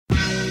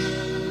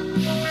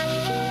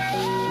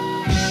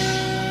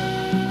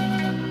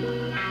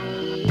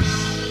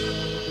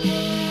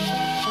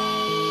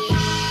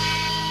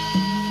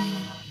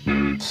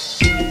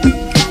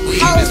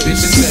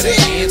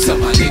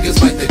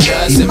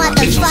dust and my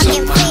bitch on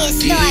suck my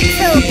dick.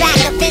 Back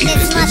up in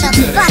this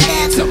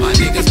motherfucker. Tell my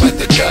niggas bite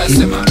the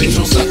dust and my bitch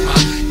on suck my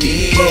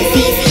dick.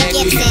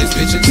 We hit this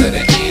bitch until the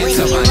end.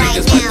 Tell my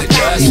niggas bite the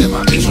dust and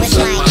my bitch on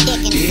suck my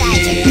dick.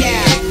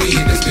 We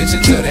hit this bitch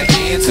until the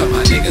end. Tell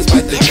my niggas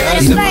bite the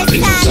dust and my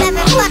bitch on suck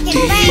my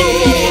dick.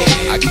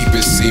 I keep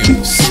it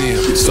simple,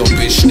 so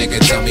bitch nigga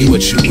tell me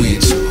what you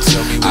into.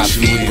 I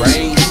feed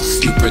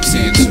brains, you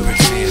pretend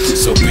to.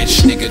 So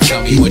bitch nigga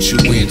tell me what you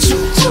into.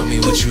 Tell me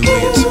what you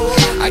into.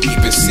 I keep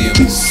it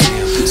simple,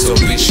 so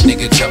bitch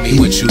nigga tell me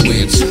what you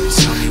into.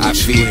 I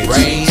feed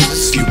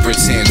brains, you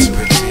pretend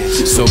to.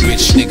 So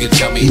bitch nigga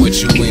tell me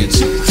what you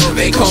into.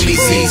 They call me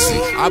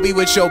Azizi, I'll be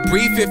with your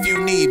brief if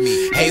you need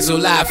me. Hazel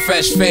live,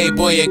 fresh fade,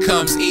 boy it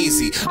comes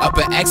easy.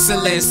 Upper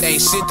excellence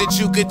ain't shit that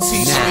you could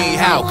teach me.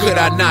 How could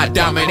I not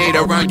dominate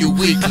around you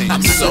weakling?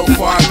 I'm so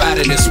far out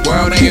of this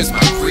world, and here's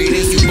my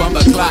greetings. You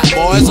bumper clock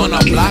boys on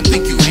the block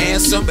think you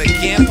handsome, but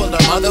can't pull a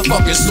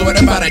motherfucking sword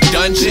about a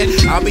dungeon.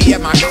 I'll be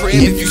at my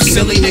crib if you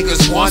silly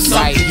niggas want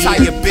some. Tie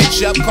your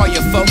bitch up, call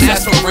your folks,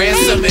 ask for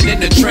ransom. And in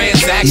the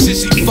transaction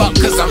she fuck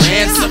cause I'm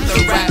handsome.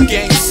 The rap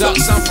game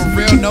sucks, I'm for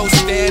real, no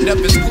stand up.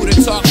 It's cool to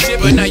talk shit,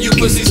 but now you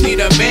pussies need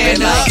a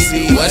man up.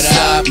 What's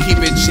up? Keep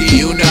it G,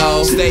 you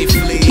know. Stay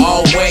fleet,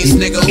 always,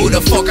 nigga, who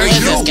the fuck are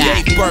you?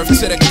 Gave birth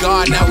to the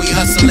god, now we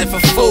hustling for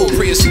food.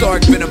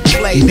 Prehistoric been a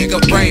play, nigga,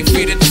 brain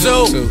feeder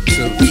too.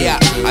 Yeah,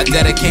 I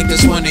dedicate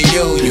this one to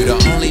you. You the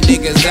only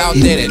niggas out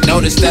there that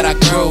notice that I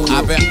grew.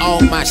 I been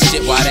on my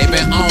shit while they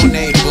been on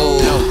they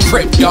boo.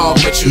 Crip dog,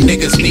 but you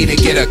niggas need to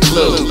get a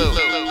clue.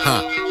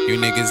 Huh, you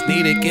niggas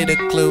need to get a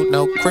clue.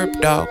 No crip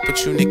dog,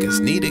 but you niggas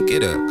need to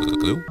get a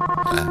clue.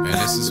 Man,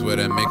 this is where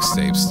the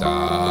mixtape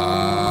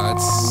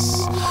starts.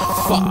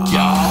 Fuck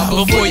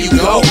y'all. Before you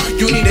go,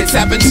 you need to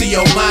tap into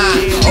your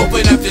mind.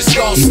 Open up your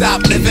skull,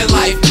 stop living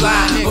life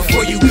blind.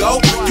 Before you go,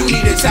 you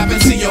need to tap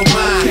into your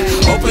mind.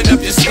 Open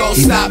up your skull,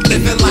 stop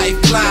living life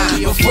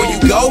blind. Before you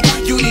go,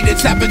 you need to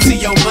tap into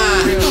your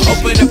mind.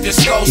 Open up your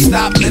skull,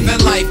 stop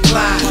living life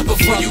blind.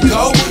 Before you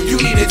go, you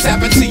need to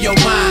tap into your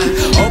mind.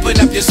 Open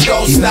up your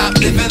skull, stop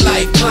living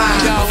life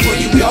blind. Before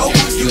you go,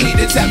 you need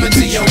to tap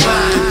into your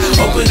mind.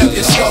 Open up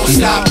your skull,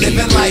 stop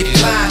living life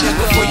blind.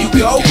 Before you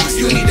go,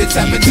 you need to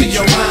tap into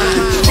your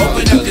mind.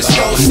 Open up your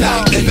skull,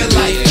 stop living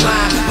life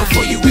blind.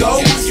 Before you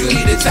go, you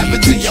need to tap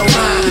into your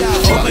mind.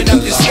 Open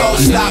up your skull,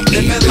 stop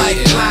living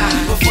life blind.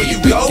 Before you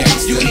go,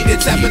 you need to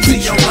tap into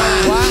your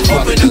mind.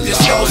 Open up your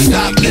skull,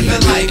 stop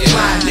living life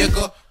blind,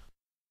 nigga.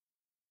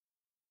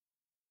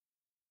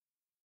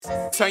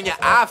 Turn your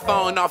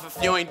iPhone off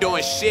if you ain't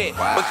doing shit.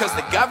 Because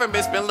the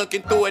government's been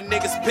looking through a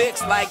nigga's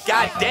pics. Like,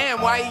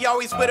 goddamn, why he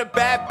always with a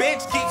bad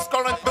bitch? Keep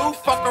scrolling through,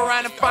 fuck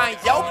around and find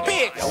your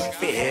bitch.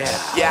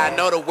 Yeah, I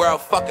know the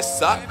world fucking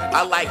suck.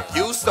 I like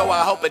you, so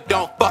I hope it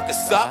don't fuck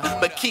us up.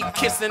 But keep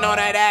kissing on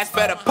that ass,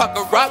 better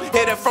pucker up.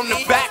 Hit it from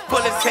the back,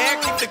 pull his hair,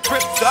 keep the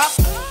grips up.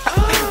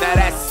 Now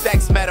that's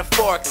sex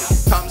metaphorically.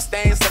 Cum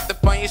stains left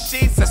up on your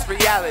sheets, that's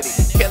reality.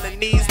 Killing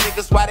these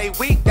niggas while they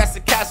weak, that's a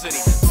casualty.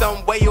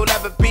 Some way you'll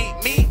ever beat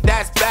me,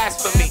 that's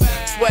blasphemy.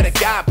 Swear to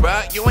God,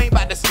 bruh, you ain't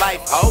about this life,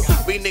 ho.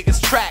 We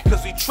niggas trapped,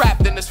 cause we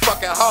trapped in this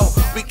fucking hole.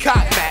 We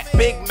caught Mac,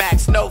 Big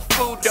Macs, no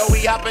food though. We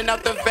hopping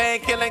up the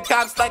van, killing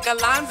cops like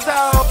Alonzo.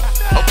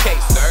 Okay,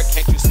 sir,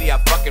 can't you see I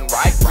fucking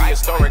right?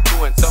 Prehistoric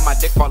crew until my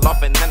dick fall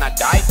off and then I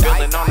die.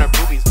 Feeling on her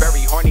boobies,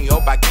 very horny,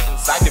 hope I get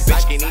inside. The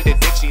bitch can eat a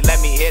dick, she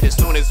let me hit as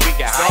soon as we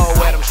get high.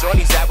 So where them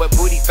shorties at with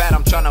booty fat,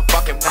 I'm tryna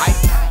fucking pipe.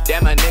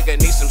 Damn, a nigga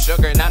need some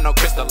sugar, not no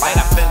crystal light.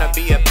 I finna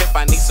be a pimp,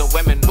 I need some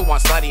women who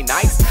want slutty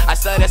nights. I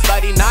said a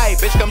slutty night,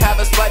 bitch come have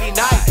a slutty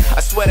night.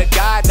 I swear to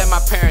God that my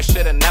parents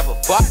should've never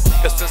fucked.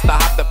 Cause since I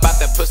hopped about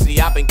that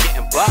pussy, I've been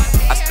getting bucked.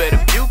 I spit a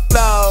few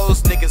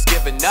flows, niggas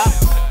giving up.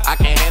 I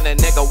can't hand a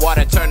nigga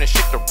water, turn the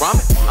shit to rum.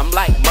 I'm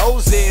like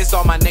Moses,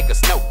 all my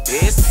niggas know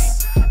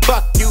this.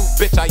 Fuck you,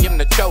 bitch, I am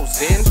the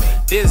chosen.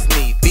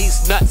 Disney,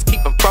 these nuts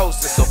keep them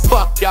frozen. So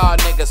fuck y'all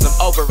niggas,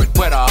 I'm over it,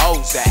 where the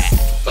hoes at?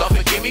 But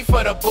forgive me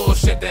for the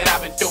bullshit that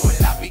I've been doing.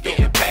 I be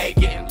getting paid,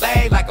 getting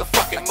laid like a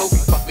fucking movie.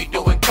 We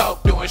doing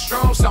coke, doing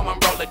shrooms, someone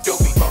roll a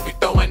doobie. We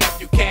throwing up,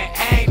 you can't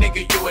hang,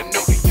 nigga, you a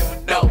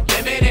newbie. No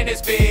limit in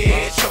this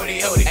bitch, shorty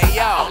hoodie. Hey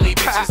yo, only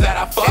bitches that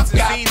I fuck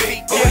got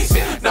big booties.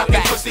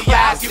 Nothing pussy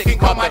eyes, you can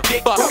call my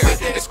dick fucker.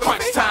 It's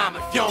crunch time,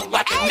 if you don't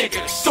like a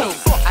nigga, assume.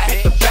 I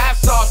hit the bath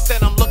sauce,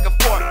 then I'm looking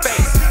for a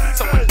face.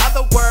 So in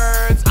other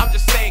words, I'm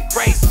just saying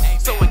grace.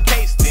 So in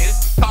case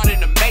this, caught in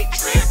the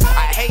matrix.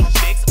 I hate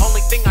chicks,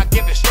 only thing I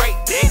give is straight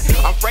dick.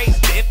 I'm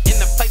raised it in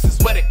the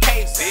places where the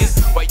caves is,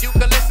 where you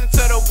can listen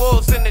to the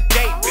wolves in the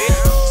day, bitch.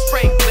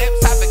 Spray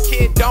clips, have a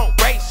kid, don't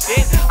race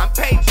shit. I'm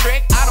paid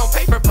trick, I don't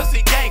pay for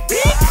pussy gang,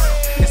 bitch.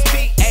 It's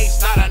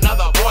PH, not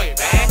another boy,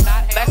 man.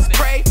 Let's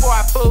pray for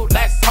our food,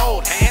 let's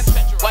hold hands.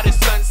 What is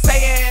son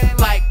saying?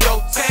 Like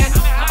go 10.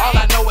 All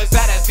I know is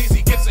that Azizi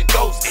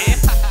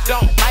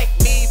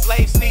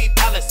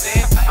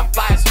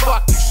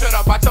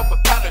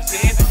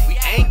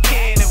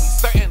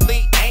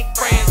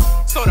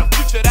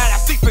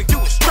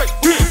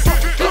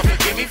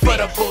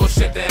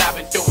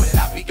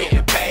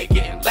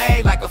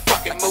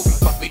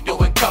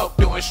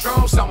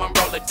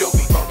roll a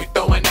doobie. We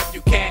throwing up,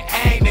 you can't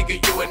hang, nigga,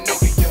 you a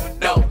newbie.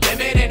 No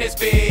limit in this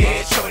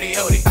bitch, hootie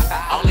hootie.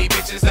 Only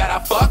bitches that I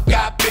fuck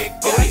got big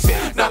booties.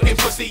 Knocking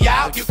pussy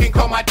out, you can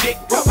call my dick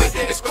Ruby.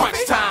 It's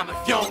crunch time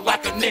if you don't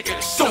like a nigga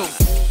to shoot.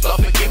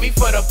 Lord forgive me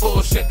for the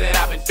bullshit that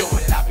I've been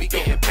doing. I be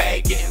getting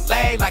paid, getting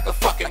laid like a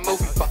fucking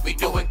movie. We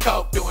doing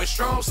coke, doing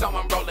shrooms,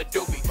 someone roll a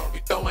doobie. We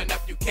throwing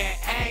up, you can't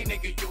hang,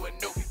 nigga, you a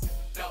newbie.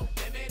 No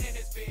limit in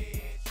this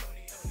bitch.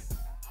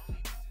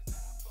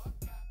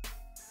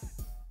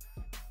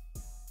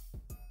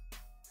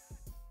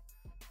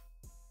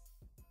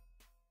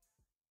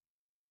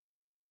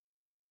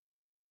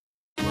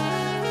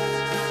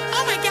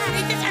 Oh my God,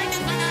 I just heard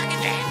this one on the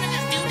train. Let's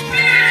do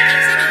this.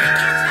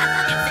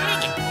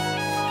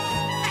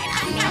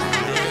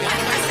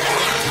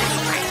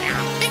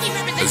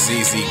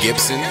 Azizi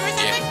Gibson.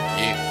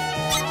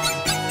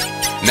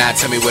 Now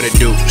tell me what to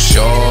do,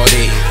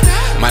 shorty.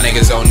 My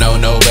niggas don't know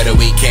no better,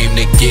 we came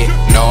to get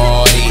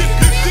naughty.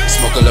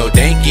 Smoke a little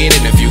dank, get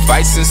in a few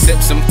fights and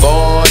sip some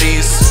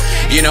 40s.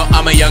 You know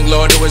I'm a young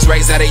lord who was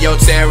raised out of your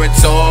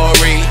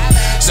territory.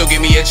 So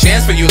give me a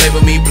chance for you label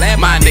me bland.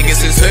 My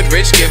niggas is hood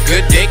rich, give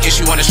good dick. If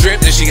she wanna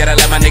strip, then she gotta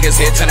let my niggas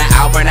hit. Turn her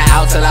out, burn her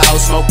out till I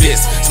hoe smoke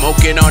this.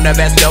 Smoking on the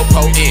best dope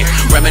potent.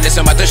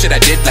 Reminiscing about the shit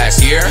I did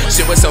last year.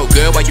 Shit was so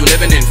good while you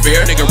living in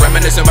fear. Nigga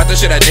reminiscing about the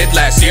shit I did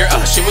last year.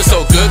 Shit was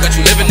so good, got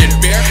you living in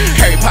fear.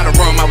 Harry Potter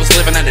room, I was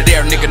living under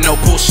there. Nigga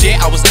no bullshit,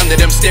 I was under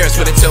them stairs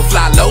with it till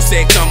Fly Low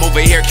said come over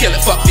here, kill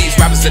it. Fuck these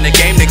rappers in the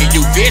game, nigga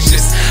you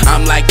vicious.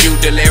 I'm like you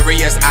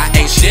delirious, I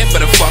ain't shit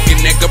but a fucking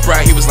nigga,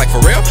 bruh. He was like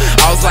for real?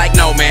 I was like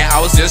no man, I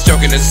was just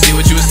joking to see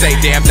what you would say.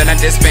 Damn, then I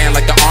disband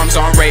like the arms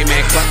on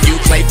Rayman. Cluck you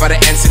play for the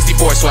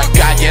N64, so I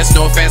got yes,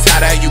 no offense.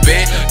 How the hell you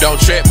been? Don't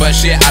trip, but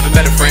shit, I've been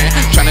better friend.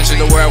 Tryna change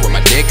the world with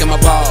my dick and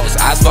my balls.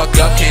 Eyes fucked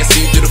up, can't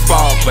see through the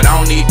fog, but I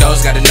don't need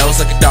those. Got a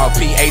nose like a dog.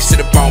 PH to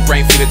the bone,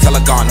 brain feed it till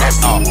I gone.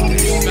 That's all.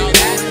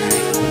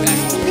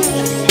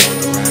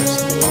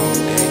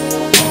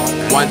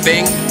 One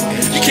thing,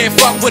 you can't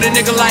fuck with a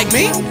nigga like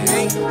me.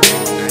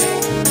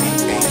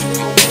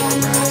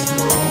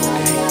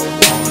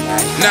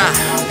 Nah,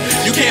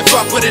 you can't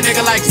fuck with a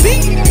nigga like me.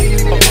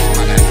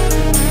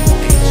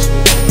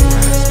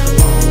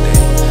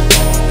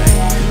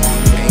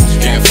 You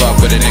can't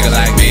fuck with a nigga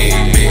like me.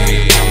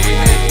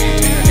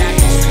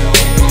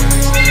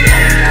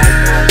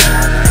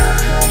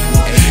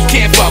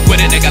 Can't fuck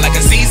with a nigga like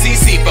Azizi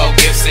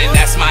Gibson.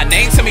 That's my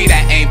name, to me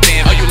that ain't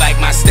Pimp. Oh, you like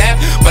my step,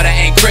 but I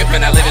ain't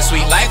crippin'. I live a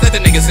sweet life, let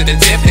the niggas in the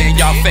dip. And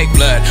y'all fake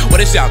blood,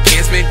 what is y'all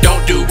kinsmen? Don't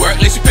do work,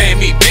 unless you paying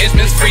me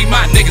Benjamins. Free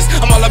my niggas,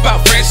 I'm all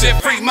about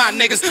friendship. Free my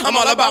niggas, I'm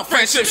all about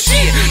friendship.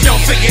 Shit, don't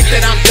forget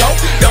that I'm dope.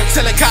 Don't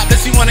tell a cop that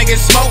you wanna get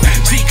smoked.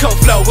 G-code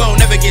flow, won't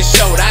never get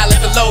showed. I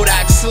let the load,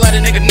 I just let a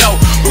nigga know.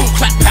 Boom,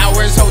 clap,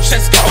 power, his whole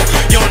chest go.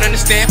 You don't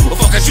understand? Well,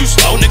 fuck, you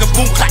slow, nigga.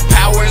 Boom, clap,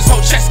 power, his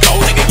whole chest go.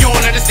 Nigga, you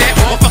don't understand?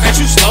 Well, fuck,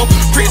 you slow.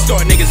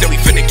 Prehistoric niggas that we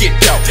finna get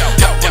dope.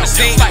 Dope on the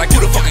scene, like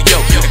who the fuck are you?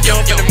 If you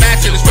don't get a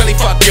match, it's really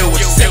fuck you. With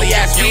your silly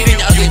ass weed and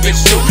your ugly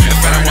bitch too. If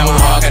I know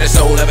hard, got the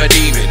soul of a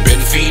demon. Been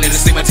fiending to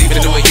see my teeth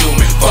into a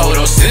human.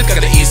 Photo sip, got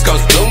the East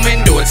Coast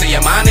blooming. Do it till your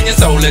mind and your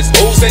soul is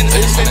oozing.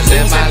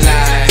 Live my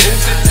life,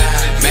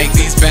 make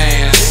these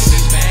bands.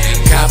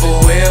 Cop a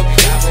whip,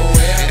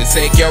 and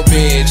take your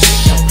bitch.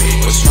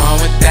 What's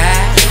wrong with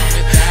that?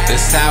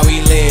 That's how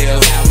we live.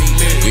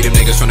 We them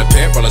niggas from the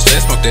pit, roll a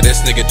split, smoke to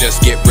this nigga,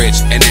 just get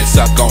rich and then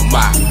suck on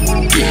my.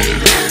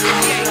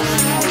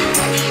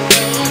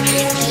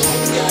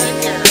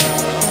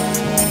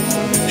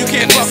 You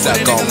can't fuck with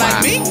a nigga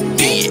like me.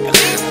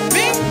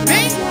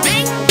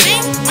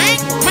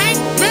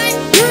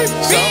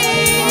 So,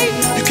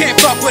 you can't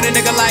fuck with a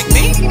nigga like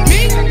me.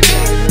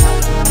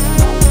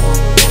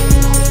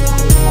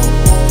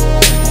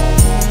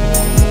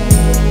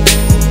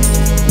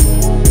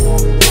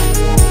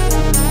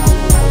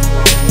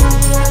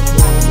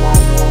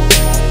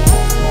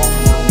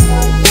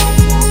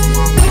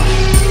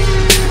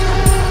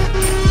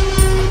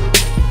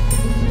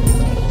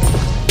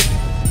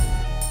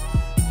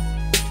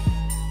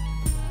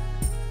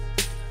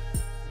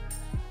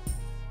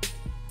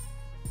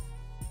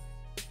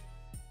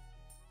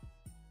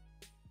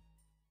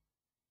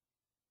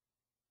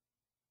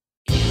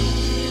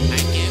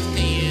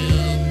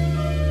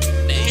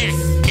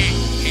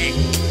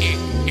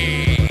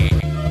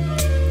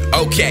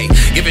 Okay,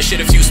 give a shit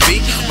if you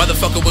speak.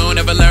 Motherfucker, we don't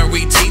ever learn,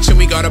 we teach. And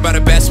we got about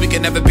the best, we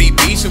can never be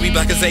beach. And we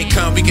black as they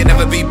come, we can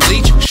never be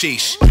bleach.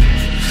 Sheesh.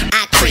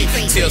 I creep,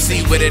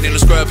 TLC with it, ain't no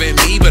scrub in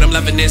me. But I'm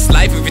loving this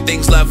life,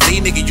 everything's lovely.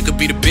 Nigga, you could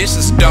be the bitch,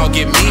 this dog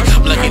get me.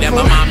 I'm lucky that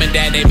my mom and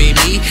dad, they made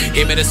me.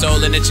 Gave me the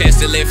soul and the chance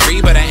to live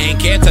free. But I ain't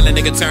care till a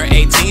nigga turn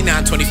 18. Now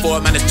I'm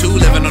 24 minus 2,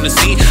 living on the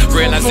scene.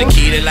 Realize the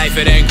key to life,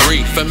 it ain't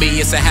greed. For me,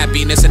 it's a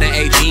happiness and an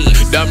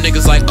 18. Dumb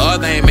niggas like, oh,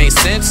 they ain't make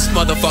sense.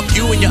 Motherfuck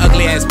you and your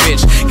ugly ass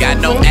bitch. Got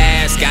no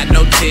ass, got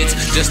no tits.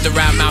 Just a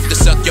round mouth to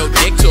suck your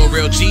dick to a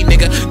real G,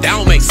 nigga. That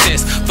don't make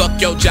sense.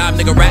 Fuck your job,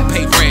 nigga, rap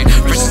pay rent.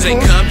 Versus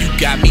ain't come, you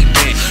got me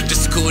bent.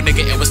 Just a cool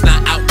nigga, it was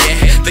not out yet.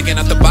 Thinking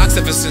out the box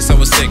ever since I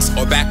was 6.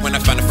 Or back when I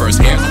found the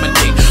first hair on my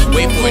dick.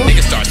 Wait for a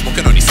nigga start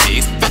smoking on these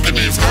cigs. Fucking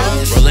these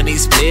hoes, rolling these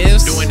these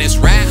spliffs. Doing this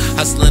rap,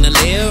 hustling to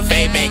live.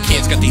 Baby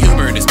kids got the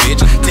humor in this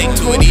bitch. Take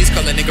 2 of these,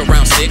 call a nigga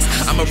round 6.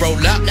 I'ma roll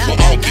up,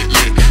 we'll all get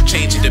lit.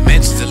 Change your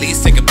dimensions, at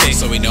least take a pic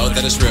so we know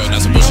that it's real,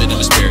 not some bullshit in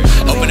the spirit.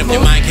 Open up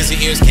your mind cause your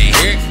ears can't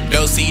hear it.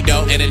 Don't see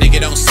dope and a nigga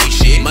don't see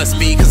shit. Must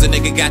be cause a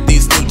nigga got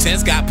these new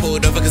tents. Got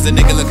pulled over cause a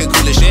nigga looking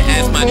cool as shit.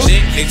 Ask my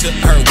chick, they took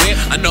her whip.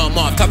 I know I'm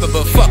off topic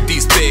but fuck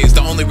these pigs.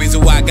 The only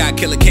reason why I got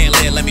killer can't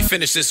live. Let me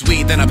finish this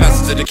weed, then I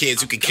pass it to the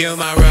kids. You can kill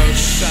my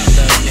roach.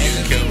 You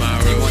can kill my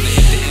roach. You wanna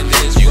hit the end of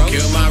this? You can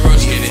kill my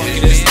roach. Get it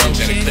into this throat.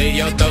 Gotta clear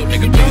your throat,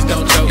 nigga, please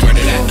don't choke.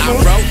 Murder that I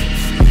wrote.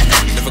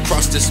 Never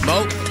cross the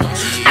smoke,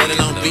 let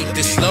alone beat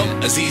this slow.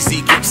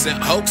 Azizi Gibson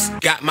hoax,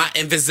 got my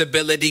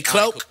invisibility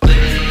cloak. And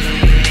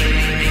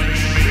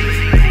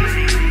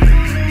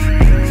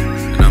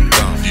I'm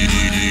gone.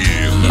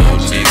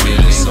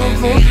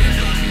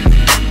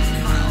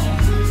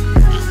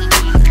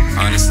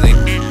 Honestly,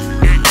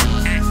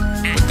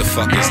 what the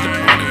fuck is the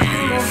point of you?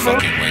 You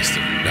fucking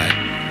wasted that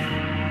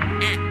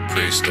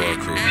prehistoric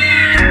crew.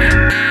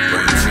 Brain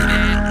pussy.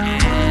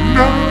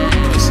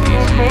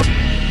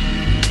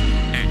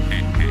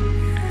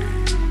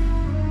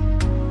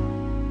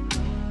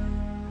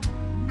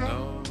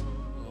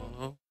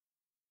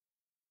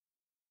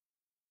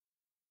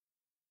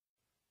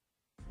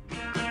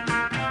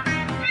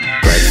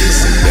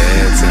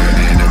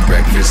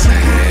 Breakfast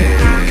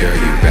ahead. Girl,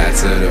 you bad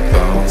to the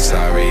bone.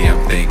 Sorry,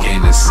 I'm thinking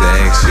of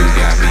sex. You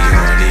got me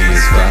horny as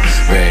fuck,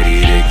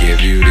 ready to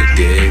give you the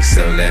dick.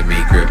 So let me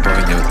grip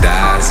on your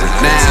thighs and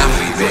now,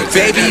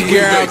 baby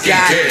girl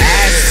got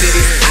ass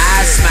titties,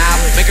 eyes smile,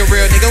 make a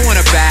real nigga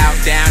wanna bow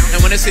down.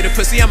 And when I see the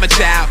pussy, I'ma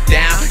chow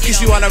down. Kiss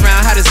you all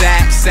around, how does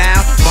that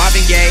sound?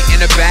 Marvin Gaye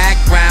in the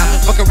background.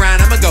 Fuck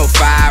around, I'ma go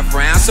 5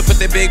 rounds. So put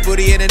the big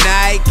booty in a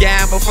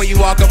nightgown. Before you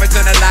walk over,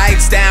 turn the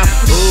lights down.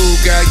 Ooh,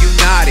 girl, you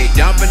naughty.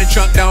 Dump in the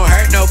trunk, don't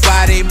hurt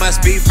nobody.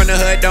 Must be from the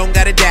hood, don't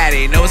got a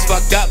daddy. Know it's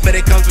fucked up, but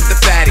it comes with the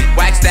fatty.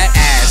 Wax that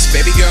ass,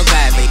 baby girl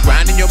gladly.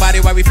 Grinding your body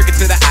while we freaking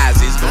to the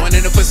Aussies. Going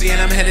in the pussy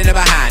and I'm headed to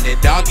behind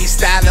it. Doggy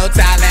style, no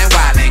Thailand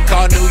wildin'.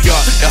 Call New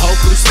York, the whole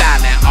crew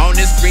styling. On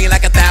this green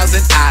like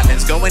 1,000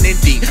 islands. Going in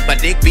deep, my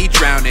dick be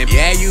drowning.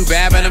 Yeah, you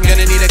bad, but I'm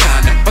gonna need a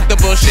condom. Fuck the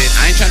bullshit,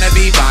 I ain't tryna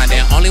be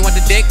bonding. Only want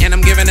the dick and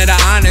I'm giving it the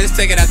honors.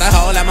 Take it out the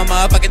hole, I'm a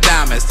motherfucking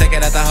diamonds. Take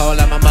it out the hole,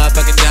 I'm a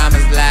motherfucking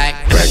diamonds like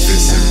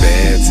breakfast in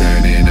bed,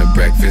 turn into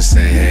breakfast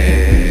in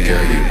head.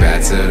 Girl, you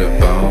bad to the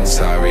bone.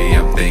 Sorry,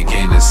 I'm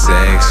thinking of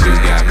sex. You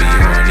got me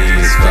horny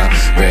as fuck,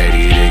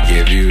 ready to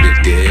give you the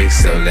dick.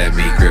 So let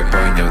me grip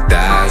on your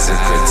thighs and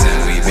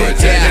pretend we make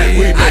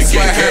it. I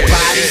swear her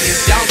body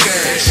is younger.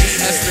 She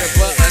a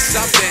stripper or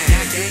something.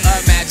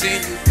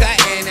 Imagine you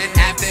cutting and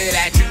after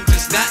that you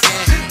just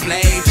nothing.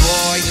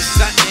 Playboy or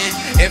something.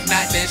 If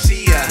not, then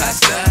she a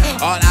hustler.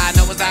 All I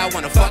know is I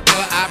wanna fuck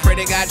her. I pray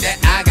to God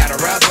that I got a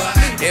rubber.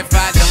 If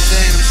I don't,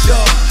 then I'm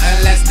sure.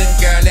 Unless the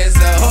girl is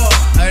a whore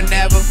or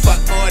never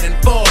fuck more than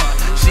 4.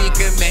 She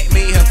could make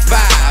me her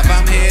 5.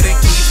 I'm here to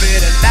keep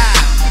it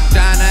alive.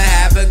 Tryna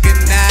have a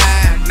good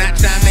night. Not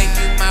tryna make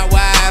you my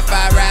wife.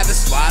 I'd rather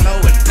swallow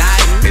a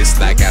knife. It's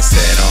like I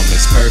said,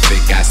 almost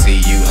perfect. I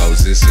see you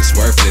hoes, it's just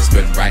worthless.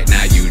 But right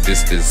now you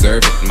just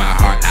deserve it. My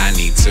heart, I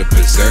need to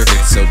preserve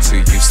it. So to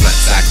you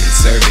sluts, I can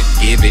serve it.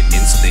 Give it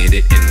and split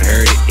it and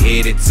hurt it.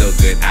 Hit it so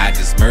good, I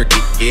just murk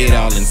it. Get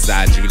all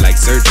inside you like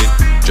surgeon.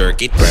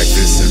 Jerk it.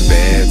 Breakfast in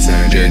bed,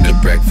 turn into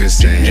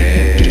breakfast in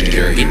head.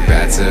 Girl, you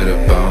bad to the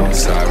bone.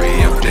 Sorry,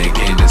 I'm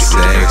thinking of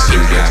sex. You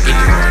got me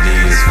horny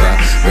as fuck,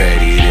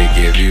 ready to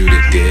give you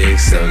the dick.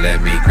 So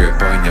let me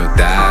grip on your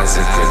thighs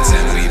and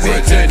pretend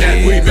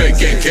we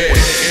making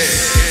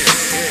cash.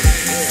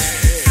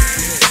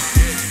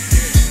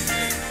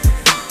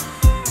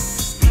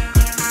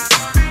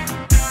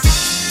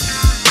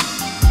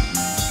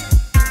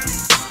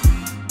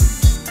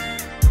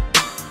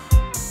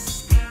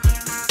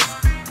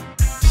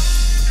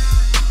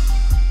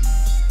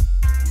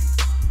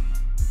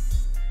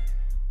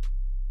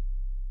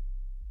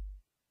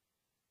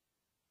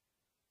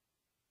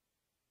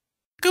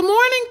 Good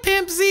morning,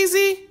 Pimp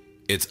Zizi.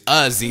 It's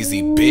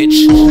Azizi,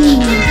 bitch.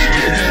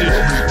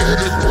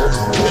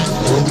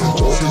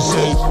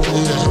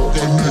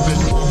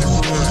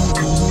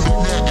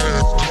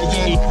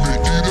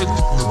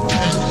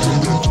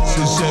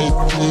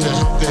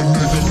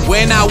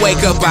 When I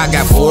wake up, I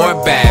got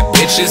 4 bad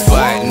bitches,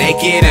 butt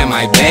naked in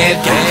my bed.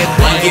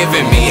 One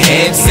giving me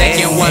head,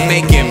 second one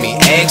making me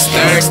eggs,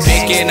 third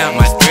picking up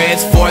my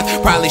threads, fourth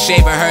probably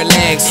shaving her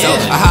legs. So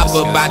I hop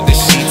up out the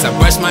sheets, I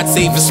brush my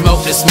teeth and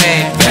smoke this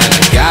man. Then I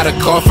got a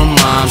call from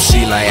mom,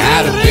 she like,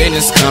 how the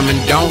business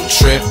coming, don't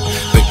trip,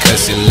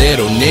 because your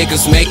little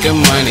niggas making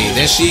money.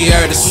 Then she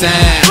heard a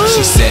sound,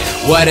 she said,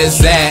 what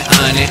is that,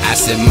 honey? I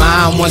said,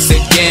 mom, once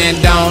again,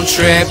 don't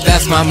trip,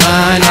 that's my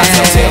money. I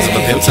sell sales of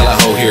a pimp, tell a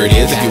hoe, here it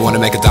is. If you wanna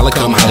make $1,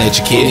 come holla at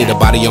your kid. Need a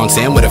body on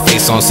 10 with a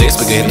face on 6.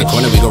 We can hit the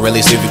corner, we gon'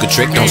 really see if you can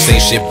trick. Don't say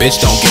shit,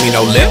 bitch, don't give me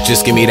no lip.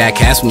 Just give me that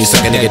cash when you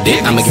suck a nigga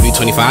dick. I'ma give you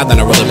 25, then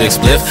I roll a big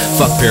spliff.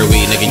 Fuck pure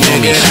weed, nigga, you know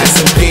me. That's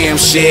some PM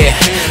shit.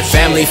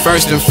 Family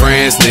first and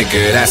friends,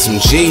 nigga, that's some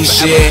G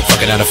shit.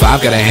 Fucking out of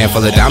 5, got a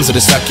handful of dimes, so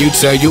to suck you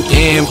till you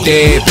empty.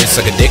 addicted. Bitch,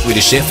 suck a dick, we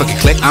the shit, fucking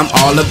click. I'm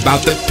all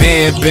about the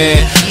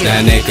pimpin'.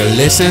 Now nigga,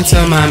 listen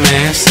to my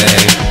man say.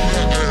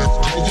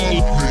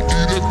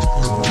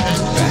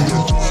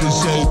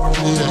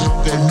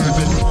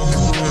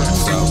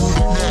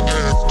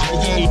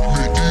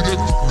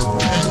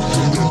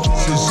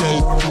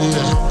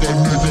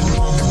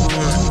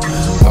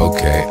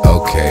 Okay,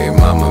 okay,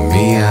 mamma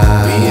mia.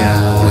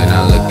 When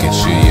I look at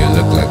you, you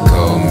look like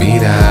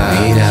comida.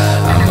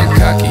 I'm a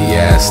cocky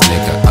ass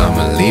nigga, I'm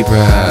a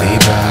Libra.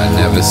 I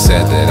never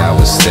said that I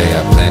would stay,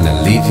 I plan to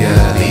leave ya.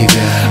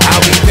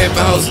 I'll be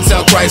pimpin' hoes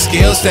until Christ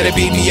skills. Instead of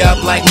beat me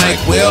up like Mike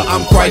Will.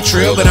 I'm quite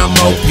trill, but I'm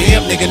more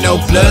pimp. Nigga, no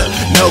blood,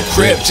 no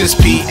crip, just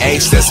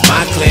PH, that's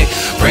my clique.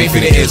 Brain for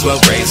the is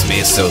what raised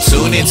me. So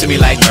tune into me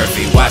like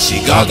Murphy. Watch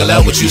she goggle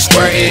up with you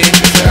squirtin'.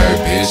 Her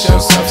bitch, show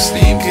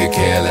self-esteem, could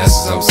care less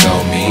as I'm so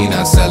mean.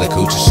 I sell a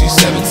coochie, she's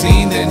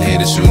 17, then hit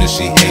a shooter,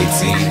 she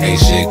 18.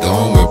 Ain't shit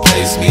gon'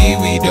 replace me,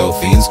 we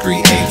dope fiends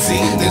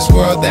creating this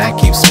world that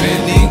keeps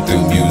spinning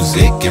through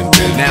music and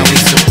pimping. Now we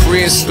some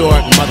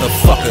prehistoric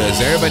motherfuckers.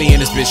 Everybody in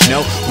this bitch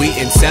know we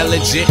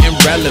intelligent and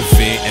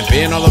relevant and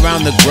been all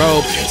around the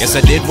globe. Yes,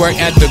 I did work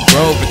at the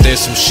Grove, but there's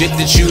some shit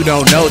that you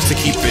don't know. To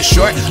keep it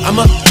short, I'm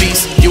a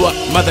beast, you a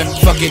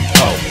motherfucking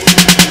hoe.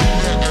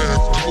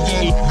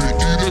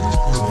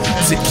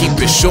 To keep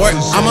it short,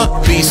 I'm a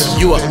beast,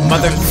 you a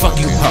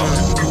motherfucking hoe.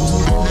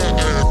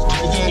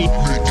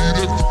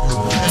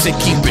 To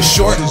keep it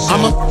short,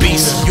 I'm a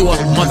beast, you a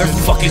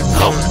motherfucking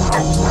hoe.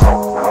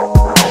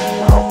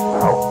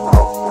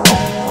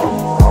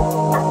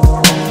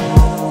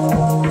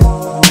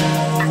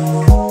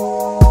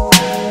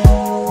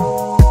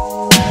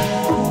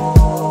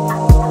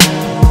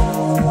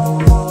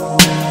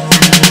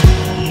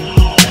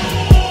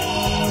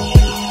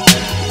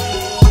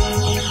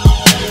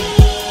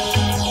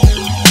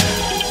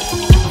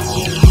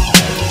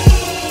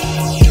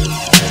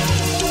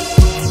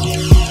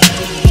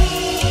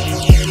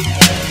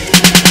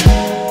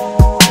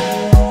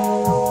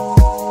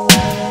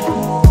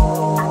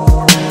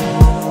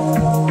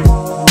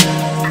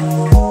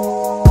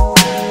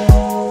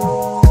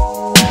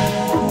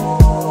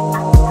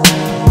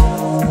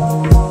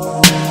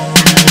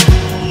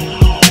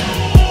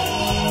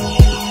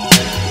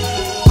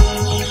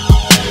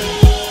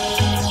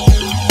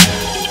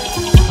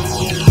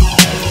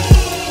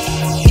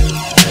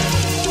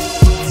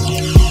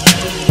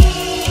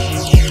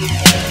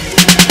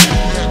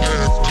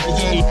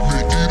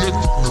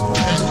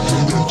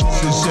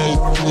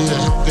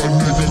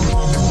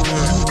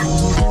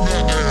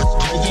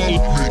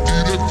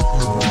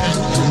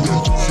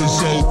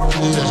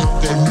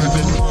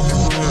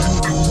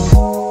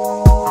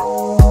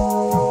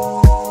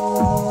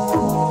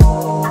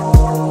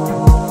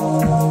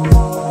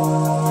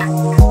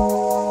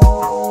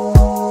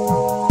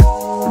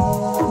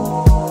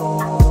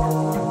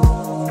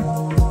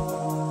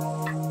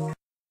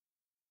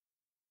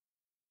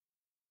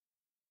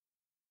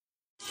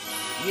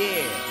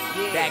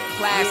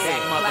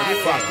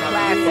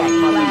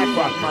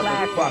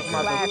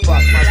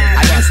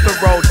 I used to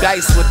roll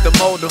dice with the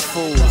older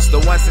fools, the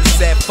ones that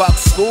said fuck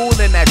school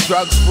and that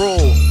drugs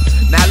rule.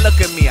 Now look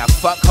at me, I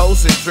fuck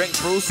hoes and drink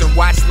brews and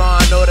watch Law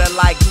and Order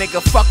like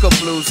nigga fuck a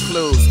Blues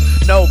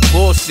Clues. No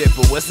bullshit,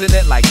 but wasn't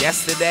it like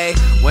yesterday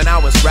when I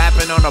was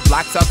rapping on the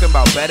block talking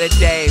about better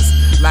days?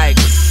 Like,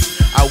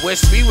 I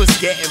wish we was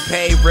getting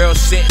paid. Real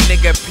shit,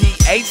 nigga,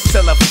 PH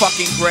till a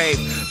fucking grave.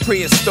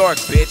 Prehistoric,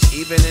 bitch,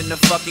 even in the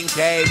fucking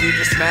cave. You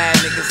just mad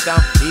niggas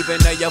don't even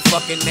know your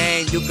fucking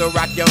name. You can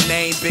rock your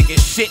name big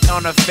as shit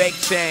on a fake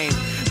chain.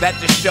 That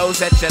just shows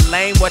that you're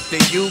lame, what do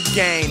you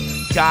gain?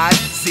 God,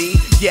 see,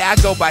 yeah, I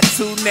go by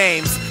two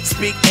names.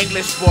 Speak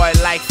English, boy,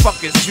 like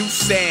fuck is you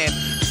saying?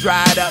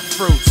 Dried up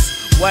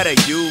fruits, what are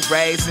you,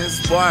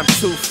 raisins? Boy, I'm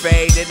too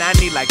faded, I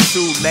need like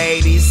two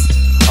ladies.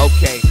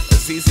 Okay,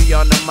 Azizi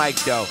on the mic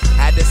though.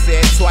 Had to say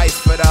it twice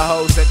for the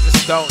hoes that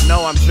just don't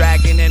know. I'm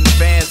dragging in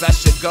fans, I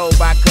should go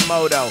by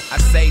Komodo. I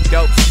say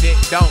dope shit,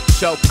 don't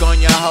choke on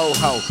your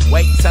ho-ho.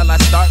 Wait till I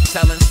start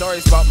telling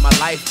stories about my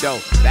life though.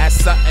 That's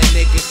something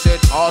niggas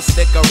should all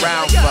stick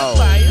around for.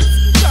 Lions,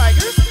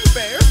 tigers,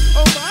 bears,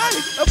 oh my,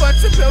 a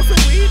bunch of pills of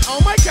weed, oh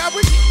my god,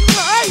 we're getting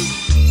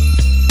high.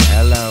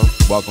 Hello,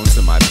 welcome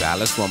to my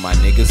palace where my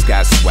niggas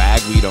got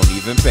swag, we don't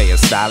even pay a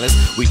stylist.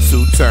 We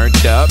too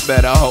turned up,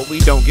 better hope we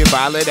don't get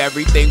violent.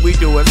 Everything we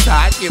do is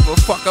hot, give a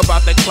fuck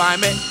about the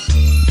climate.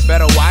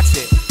 Better watch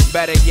it,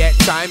 better yet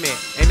time it.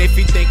 And if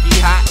you think he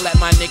hot, let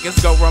my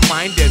niggas go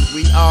remind him.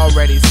 We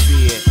already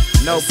see it,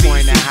 no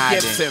point in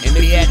hiding. And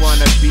if you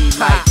wanna be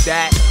like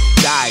that,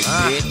 die,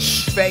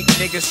 bitch. Fake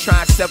niggas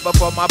tryna step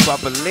up on my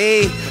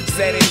bubbly.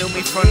 Say they knew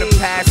me from the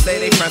past, say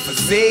they friends for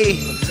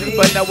Z.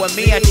 But knowing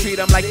me, I treat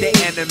them like they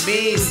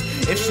enemies.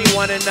 If she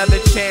want another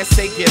chance,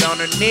 they get on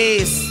her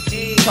knees.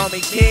 Call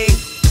me king,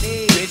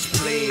 bitch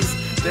please.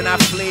 then I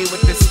flee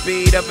with the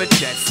speed of a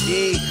jet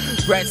ski.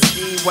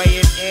 Gretzky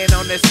weighing in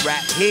on this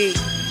rap heat.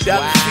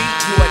 Duck feet,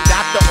 you a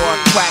doctor or a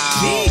quack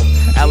G.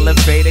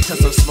 Elevated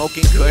cause I'm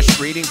smoking kush,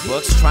 reading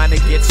books, trying to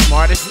get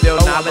smarter, still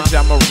knowledge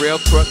I'm a real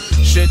crook.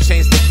 Should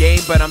change the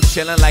game, but I'm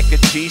chilling like a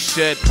G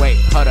should. Wait,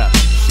 hold up,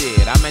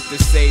 shit, I meant to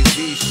say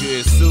Z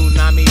should.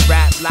 Tsunami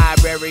rap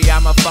library,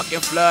 I'm a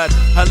fucking flood.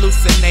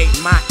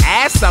 Hallucinate my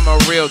ass, I'm a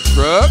real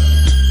drug.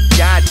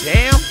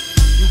 Goddamn,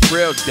 you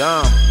real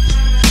dumb.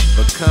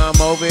 But come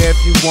over if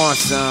you want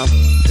some.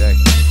 Hey.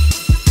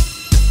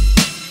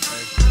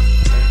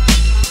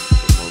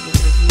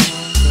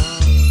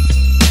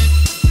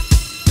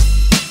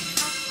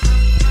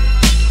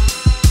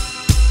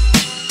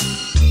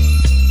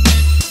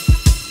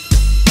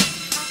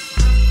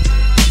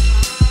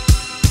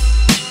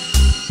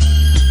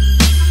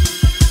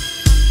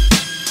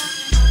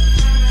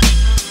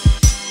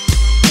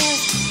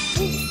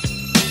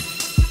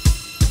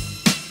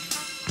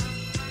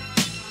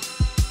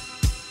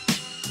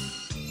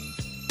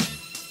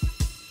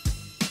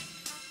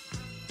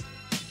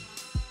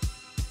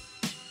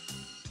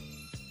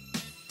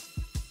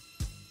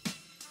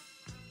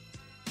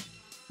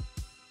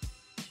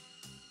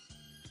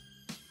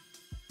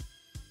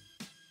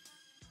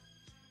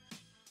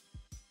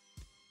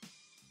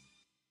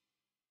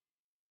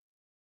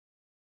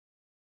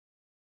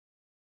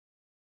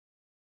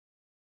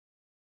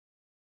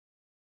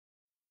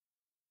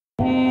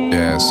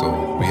 Yeah,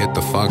 so we hit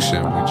the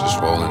function, we just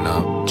rolling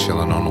up,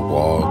 chilling on the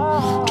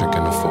wall,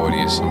 drinking the 40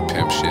 and some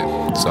pimp shit.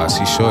 So I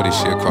see shorty,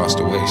 she across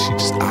the way, she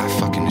just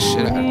fucking the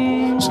shit out of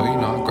me. So you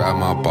know, I grab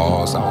my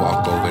balls, I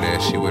walk over there,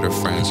 she with her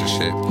friends and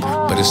shit.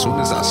 But as soon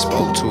as I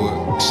spoke to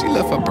her, she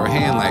lift up her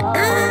hand like,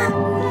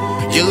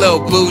 You little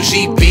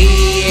bougie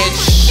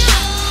bitch.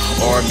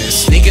 Or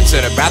miss sneaking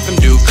to the bathroom,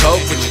 do coke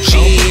with your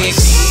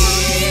cheeks.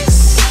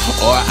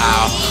 Or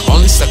I'll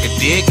only suck a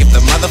dick if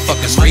the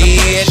motherfucker's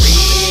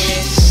rich.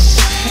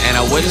 And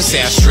I wouldn't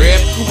say I strip,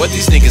 what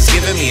these niggas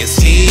giving me is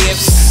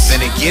tips.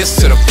 Then it gets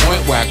to the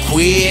point where I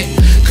quit,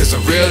 cause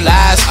I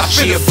realize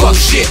she a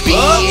bullshit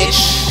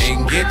bitch.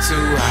 And get too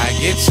high,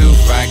 get too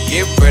far,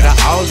 get rid of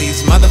all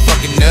these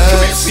motherfucking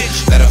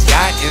nuts that I've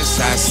got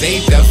inside,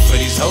 saved up for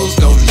these hoes,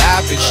 don't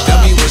lie, bitch,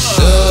 tell me what's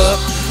up.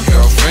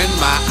 Girlfriend,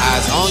 my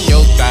eyes on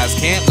your thighs,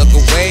 can't look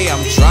away,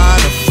 I'm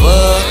trying to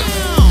fuck.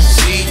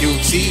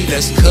 C-U-T,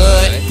 let's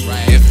cut.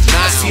 If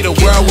not, I see the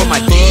world with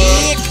my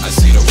dick. I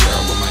see the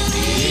world with my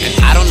dick. And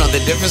I don't know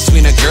the difference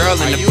between a girl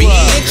and a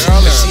bitch.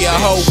 If she a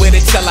hoe with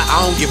it, tell her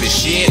I don't give a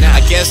shit. I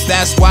guess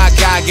that's why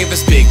God gave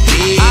us big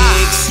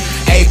dicks.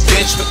 Hey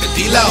bitch with the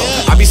D-Lo,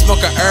 I be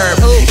smoking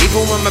herb,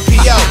 even with my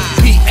P.O.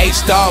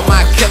 P.H. dog,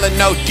 my killer,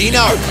 no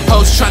Dino.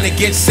 Hoes tryna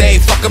get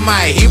saved, fucking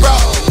my hero.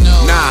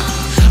 Nah,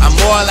 I'm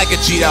more like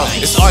a Cheeto.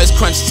 It's always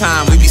crunch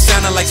time, we be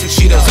sounding like some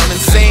Cheetos. I'm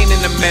insane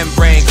in the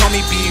membrane, call me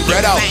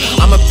B-Redo.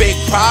 I'm a big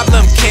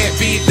problem, can't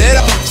be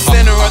little.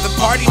 Center of the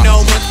party,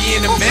 no monkey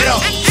in the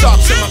middle. Talk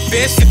to my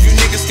fist if you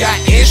niggas got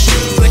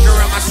issues. Liquor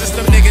in my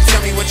system, nigga,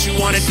 tell me what you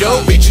wanna do.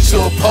 Beat you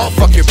to a pulp,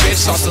 fuck your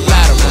bitch, toss a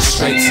lateral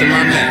straight to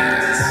my man.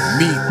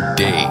 Meet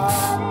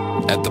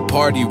Dave. At the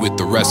party with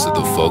the rest of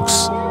the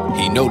folks,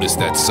 he noticed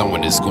that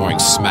someone is going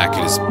smack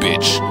at his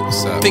bitch.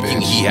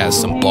 Thinking he has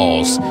some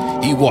balls,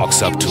 he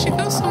walks up to him.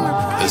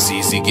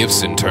 Azizi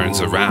Gibson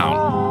turns around.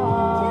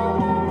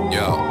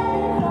 Yo,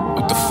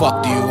 what the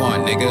fuck do you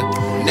want, nigga?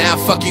 Now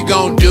fuck you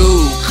gon'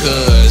 do,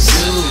 cuz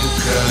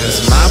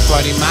it's my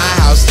party, my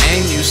house,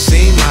 and you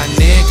see my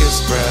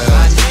niggas,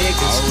 bruh.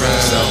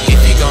 So if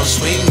you gon'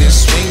 swing, then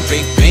swing,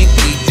 bink, bink,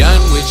 we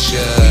done with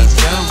ya.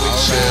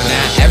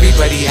 Now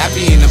everybody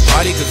happy in the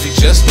party, cause we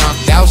just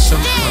knocked out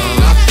some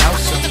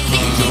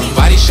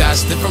body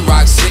shots, different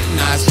rocks, sitting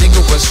eyes, nigga,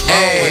 what's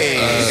wrong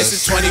with us?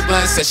 It's a 20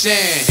 blunt session.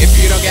 If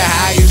you don't get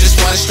high, you just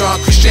want a strong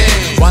Christian.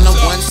 While I'm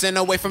 1 cent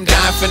away from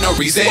dying for no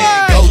reason.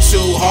 Go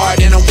too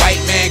hard and a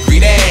white man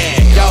greedy.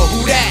 Yo,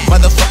 who that?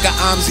 Motherfucker,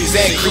 I'm ZZ,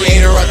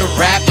 creator of the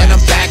rap, and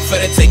I'm back for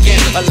the taking.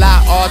 A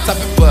lot, all type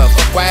of buff.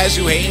 Fuck, why is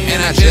you hating?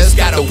 And I just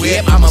got a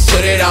whip, I'ma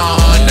put it on.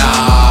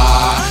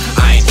 Nah,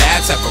 I ain't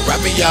that type of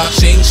rapper, y'all.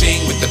 Ching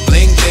ching with the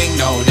bling bling,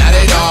 no, not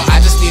at all.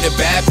 I just need a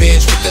bad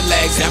bitch with the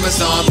legs,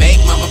 Amazon, make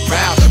mama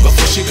proud.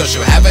 Before she goes,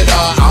 she'll have it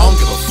all. I don't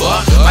give a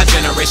fuck. My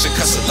generation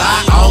cuss a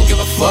lot. I don't give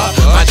a fuck.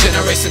 My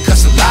generation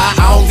cuss a lot.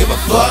 I don't give a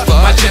fuck.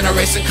 My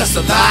generation cuss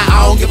a lot.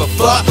 I don't give a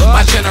fuck.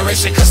 My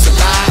generation cuss a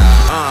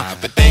lot.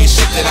 But they ain't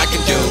shit that I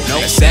can do.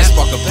 That's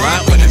walk a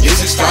brunt when the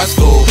music starts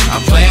full.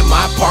 I'm playing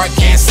my part,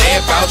 can't say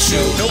about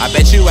you. I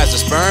bet you as a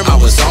sperm, I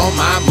was on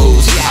my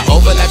moves. I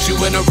overlapped you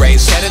in a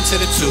race, head into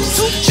the tubes.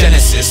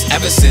 Genesis,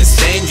 ever since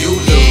then you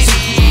lose.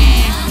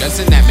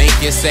 Doesn't that make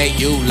you say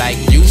you like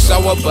you saw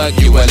a bug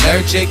you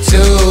allergic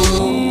to?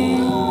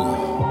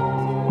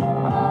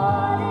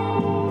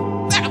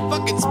 That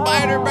fucking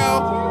spider,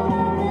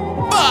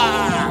 bro.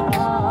 Fuck!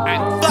 I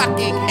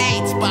fucking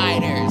hate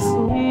spiders.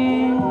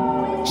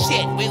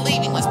 Shit, we're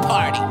leaving this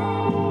party.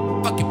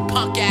 Fucking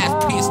punk ass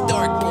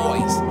prehistoric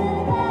boys.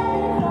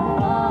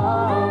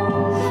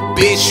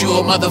 Bitch, you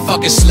a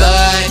motherfucking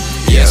slut.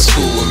 Yeah, it's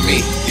cool with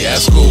me. Yeah,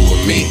 it's cool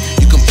with me.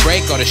 You can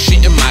break all the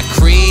shit in my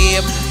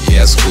crib.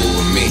 Yeah, it's cool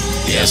with me.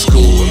 Yeah, it's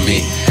cool with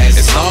me.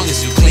 As long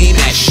as you clean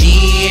that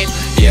shit.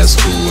 Yeah, it's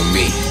cool with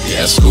me.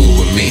 Yeah, it's cool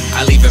with me.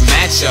 I'll even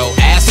match your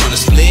ass on a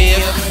split.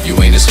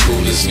 You ain't as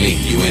cool as me.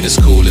 You ain't as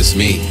cool as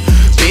me.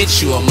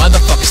 Bitch, you a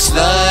motherfucking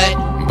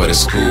slut. But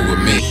it's cool with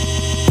me.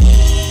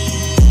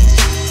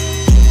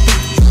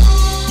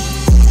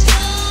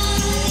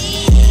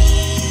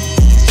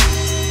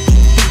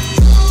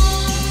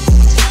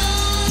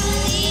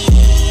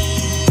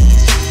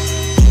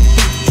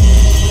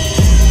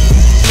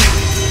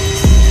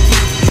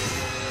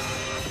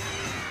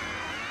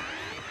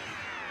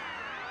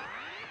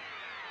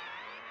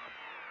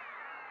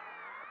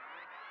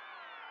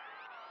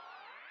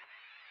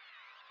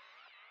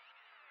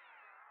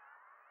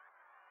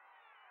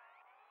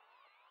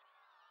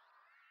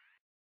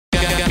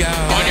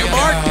 On your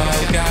mark,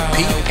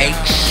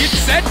 P.H.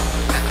 Gibson.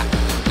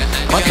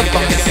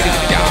 Motherfucking city,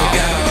 y'all.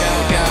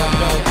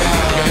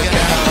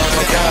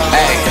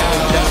 Hey,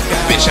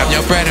 bitch, I'm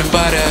your bread and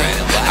butter.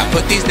 I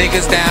put these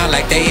niggas down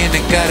like they in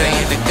the gutter.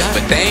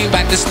 But they ain't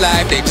about this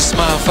life, they just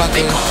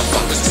motherfuckers.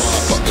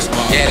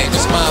 Yeah, they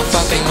just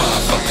motherfuckers.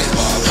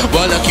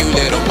 Well, look, you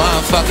little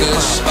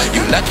motherfuckers. You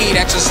lucky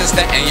that your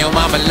sister and your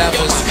mama love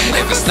us.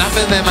 If it's not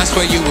for them, I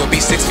swear you will be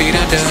 6 feet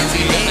under.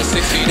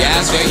 Yeah,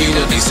 I swear you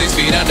will be 6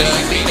 feet under.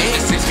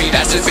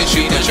 That's a bitch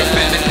you put your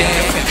family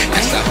in.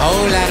 That's a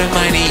whole lot of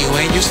money you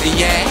ain't used to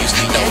yet.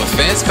 No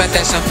offense, but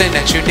that's something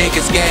that you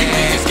niggas get.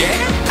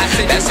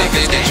 That's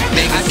something that you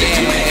niggas get.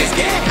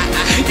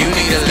 You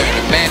need to learn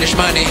to manage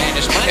money.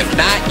 If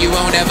not, you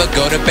won't ever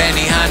go to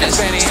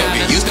Benihana's. So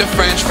get used to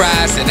French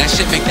fries and that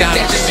shit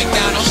McDonald's.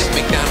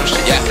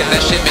 Yeah,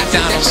 that shit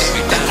McDonald's.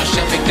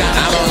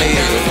 I'm only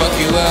here to fuck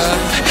you up.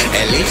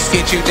 At least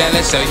get you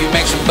jealous so you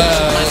make some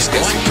buzz.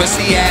 Cause you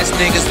pussy ass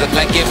niggas look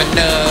like giving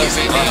up.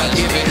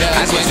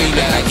 I swear you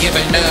look like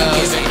giving up.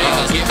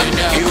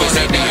 You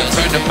wanna be a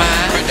friend of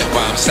mine?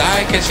 Well, I'm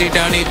sorry cause you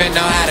don't even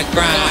know how to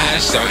grind.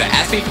 So to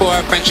ask me for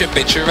a friendship,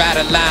 bitch, you're out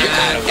of line.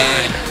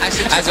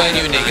 I swear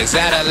you niggas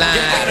out of line.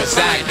 Cause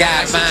I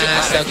got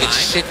mine, so get your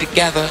shit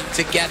together.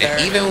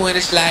 And even when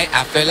it's light,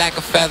 I feel like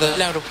a feather.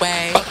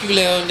 Fuck you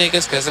little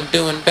niggas cause I'm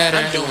doing better.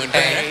 I'm doing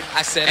better.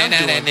 I said I'm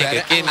doing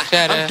better. Getting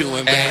better. I'm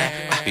doing better.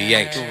 I'm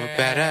doing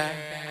better.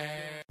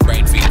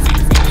 Brain feed.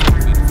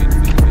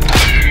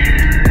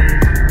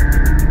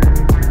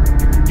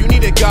 You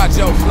need to guard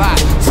your fly.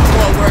 Some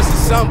more words than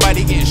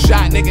somebody getting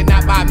shot. Nigga,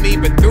 not by me,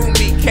 but through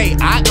me. K,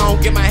 I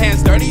don't get my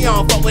hands dirty. I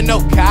don't fuck with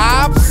no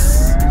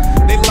cops.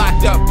 They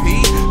locked up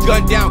P.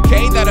 Gun down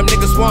K, that them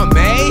niggas want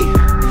me.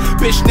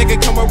 Bitch,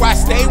 nigga, come where I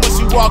stay. Once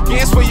you walk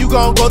in, swear you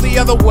gon' go the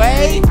other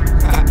way.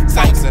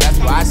 So that's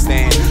where I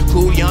stand.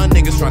 Cool young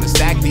niggas tryna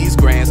stack these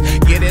grams.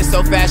 Get it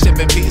so fast,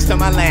 shipping peace to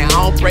my land. I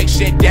don't break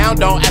shit down,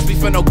 don't ask me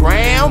for no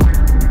gram.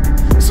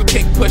 So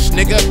kick push,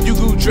 nigga. You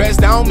grew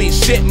dressed, that don't mean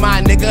shit,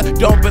 my nigga.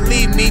 Don't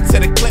believe me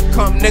till the clip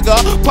come,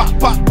 nigga. Pop,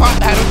 pop,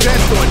 pop, had them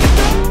dressed doing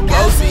nigga.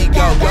 Go Z,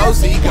 go, go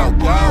Z, go,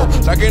 go.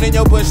 Lurking in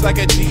your bush like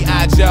a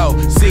G.I. Joe.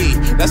 See,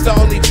 that's the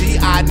only G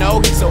I know.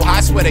 He's so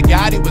hot, swear to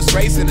God, he was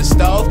raising the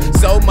stove.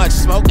 So much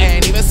smoke,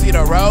 ain't even see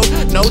the road.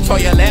 No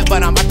toilet,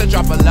 but I'm about to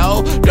drop a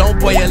low.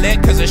 Don't boil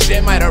it, cause the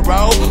shit might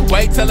erode.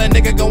 Wait till a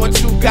nigga go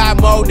into God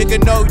mode.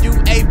 Nigga know you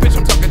a bitch,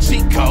 I'm talking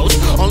cheat codes.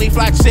 Only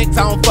fly chicks,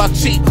 I don't fuck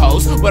cheap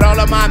hoes. With all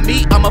of my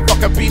meat, I'm a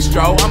fucking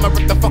bistro. I'ma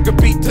rip the fucking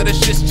beat till the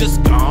shit's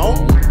just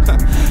gone.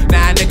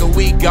 Nah, nigga,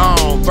 we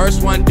gone.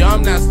 First one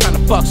dumb, now it's time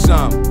to fuck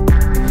some.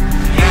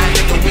 Nah,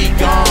 nigga, we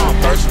gone.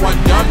 First one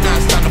dumb, now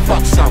it's time to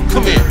fuck some.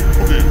 Come here.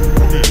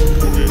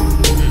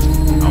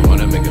 I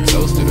wanna make a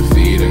toast to the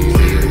feeder.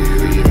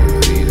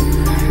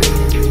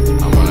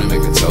 I wanna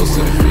make a toast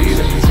to the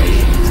feeder.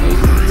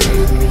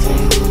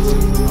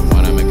 I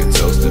wanna make a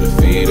toast to the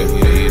feeder.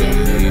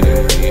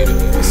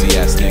 Pussy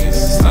ass niggas,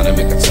 it's time to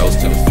make a toast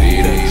to the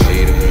feeder.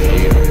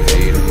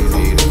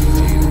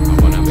 I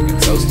wanna make a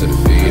toast to the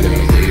feeder.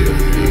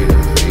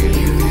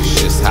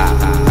 Shit's hot,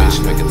 bitch,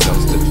 make a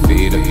toast to the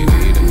feeder.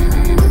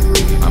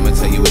 I'ma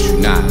tell you what you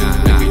not,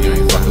 nigga, you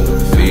ain't fucking with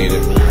the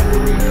feeder.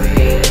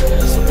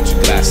 So put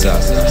your glass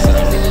up, toast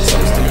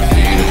to the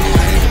feeder.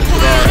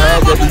 Could I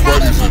have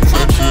everybody's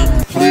attention,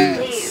 please?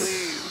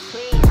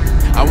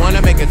 I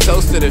wanna make a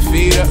toast to the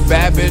feeder.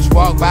 Bad bitch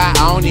walk by,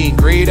 I don't even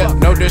greet her.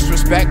 No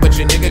disrespect, but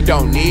your nigga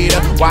don't need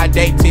her. Why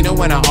date Tina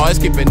when I always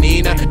keep a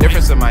Nina?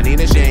 Difference in my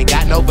Nina, she ain't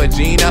got no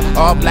vagina.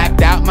 All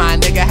blacked out, my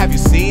nigga, have you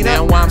seen her?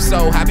 And why I'm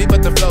so happy,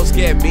 but the flow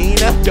scared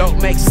meaner.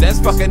 Don't make sense,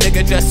 fuck a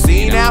nigga, just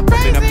see now.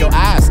 Open up your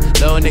eyes,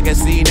 little nigga,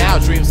 see now.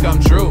 Dreams come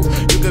true,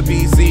 you could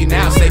be Z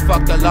now. Say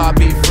fuck the law,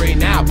 be free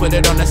now. Put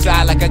it on the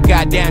side like a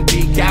goddamn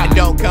decal. And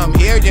don't come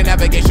here, your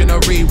navigation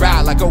will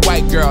reroute. Like a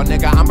white girl,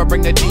 nigga, I'ma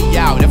bring the D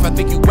out. If I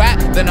think you whack,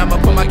 then I'ma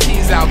put my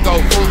keys out, go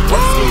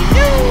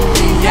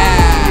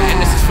yeah,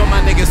 and this is for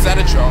my niggas that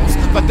are trolls.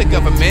 But the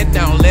government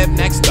don't live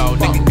next door.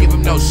 Nigga give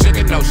them no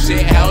sugar, no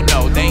shit, hell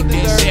no. They ain't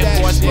did shit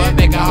for us, but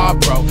make a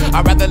heart bro.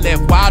 I'd rather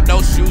live wild,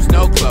 no shoes,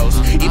 no clothes.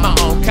 Eat my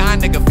own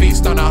kind, nigga,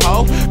 feast on a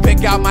hoe. Pick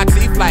pick out my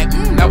teeth like,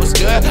 that was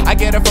good. I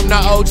get it from the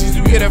OGs,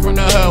 you get it from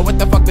the hood. What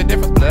the fuck the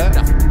difference, blood?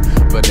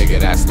 But nigga,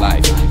 that's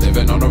life.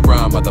 Living on the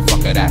run,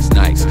 motherfucker, that's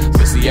nice.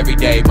 Pussy every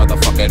day,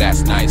 motherfucker,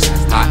 that's nice.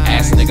 Hot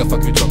ass nigga,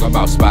 fuck you talk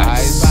about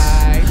spice.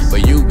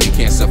 But you, we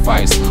can't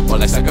suffice. More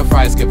like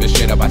sacrifice, give a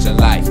shit about your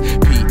life.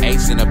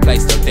 P8's in a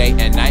place, so day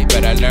and night.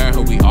 Better learn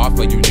who we are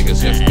for you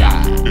niggas just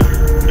die.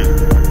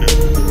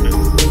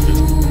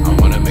 I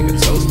wanna make a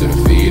toast to the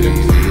feeder.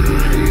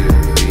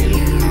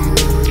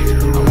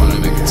 I wanna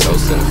make a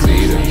toast to the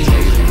feeder.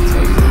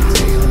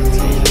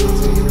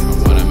 I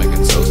wanna make a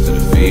toast to the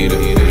feeder.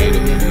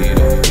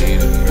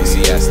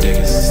 Pussy ass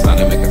niggas, it's time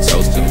to make a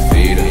toast to the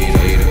feeder.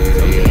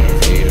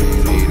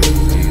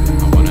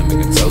 I wanna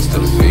make a toast to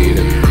the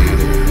feeder.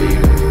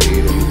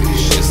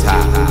 Shit's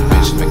hot,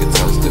 bitch, make a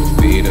toast to the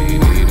feeder.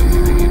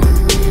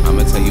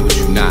 I'ma tell you what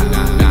you not,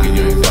 nigga,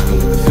 you ain't fucking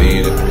with the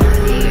feeder.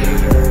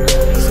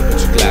 So put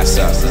your glass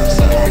up, make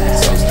a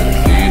toast to the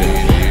feeder.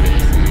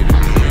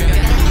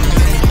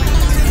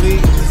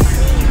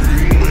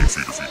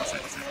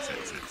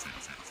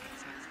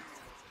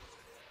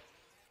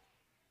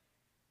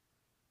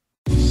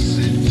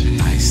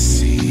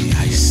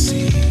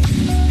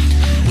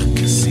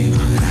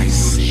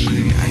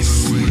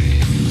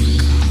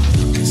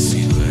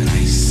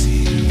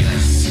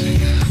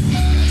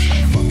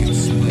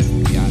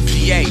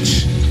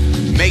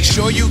 Make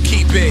sure you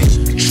keep it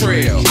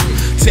trill.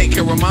 Take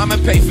care of mom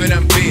and pay for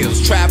them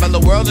bills. Travel the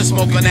world and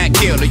smoke on that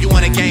kill. Or you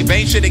wanna gang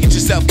bang shit and get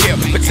yourself killed.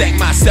 Protect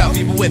myself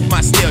even with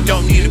my steel.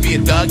 Don't need to be a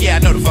thug, yeah I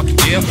know the fucking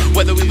deal.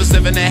 Whether we was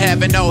living in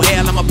heaven or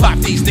hell, I'ma pop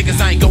these niggas,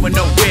 I ain't going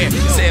nowhere.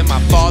 Said my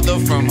father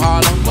from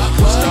Harlem,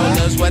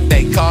 strollers what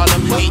they call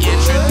him. He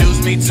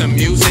introduced me to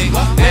music.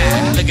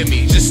 Nah, look at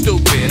me, just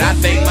stupid. I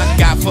thank my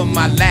God for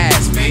my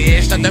last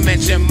bitch. Not to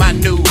mention my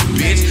new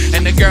bitch.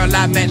 And the girl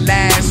I met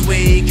last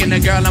week. And the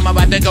girl I'm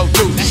about to go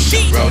through.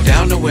 Roll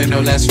down the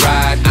window, let's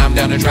ride. I'm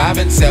down to drive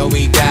until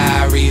we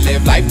die.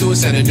 Relive life through a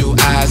set of new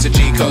eyes. The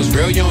G-code's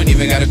real, you don't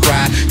even gotta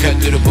cry. Cut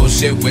through the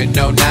bullshit with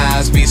no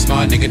knives. Be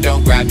smart, nigga,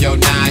 don't grab your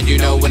nine. You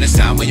know when it's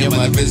time when your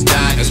mother's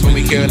dying. That's when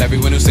we kill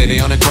everyone who say they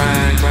on the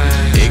grind.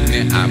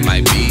 Ignorant I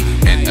might be,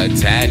 and a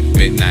tad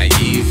bit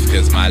naive.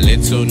 Cause my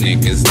little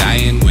niggas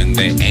dying when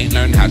they ain't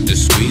learned how to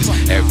squeeze.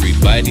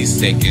 Everybody's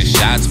taking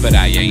shots, but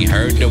I ain't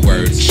heard the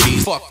words.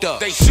 She's fucked up.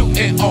 They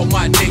shooting all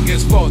my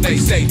niggas before they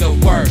say the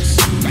words.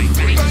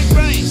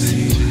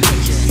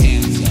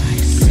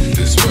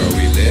 This world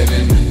we live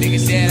in, nigga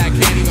said I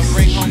can't even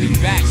bring homie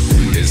back.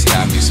 It's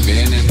got me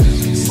spinning.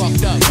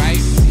 Fucked up,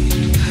 right?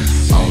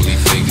 Only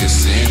thing is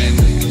sinning.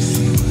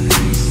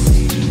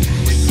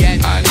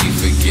 Yet I need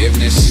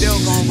forgiveness. Still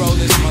gon' roll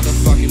this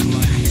motherfucking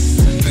blunt.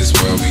 This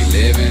world we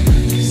live in,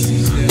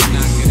 still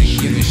not gonna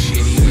give a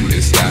shit either.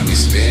 It's got me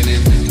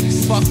spinning.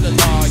 Fuck the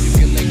law, you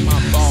can lick my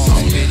balls.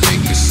 Only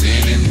thing is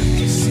sinning.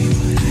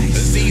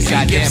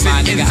 Azizi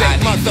Gibson is a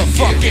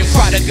motherfucking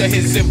product of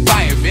his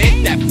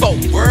environment. That folk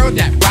world,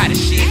 that rider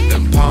shit.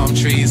 Them palm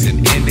trees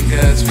and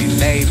indicas, we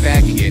lay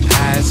back and get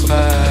high as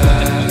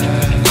fuck.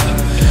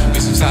 We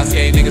some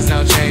Sasuke niggas,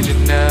 no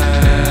changing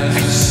up.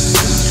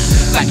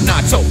 Like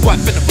Naruto, what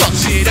finna fuck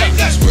shit up?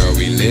 This world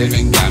we live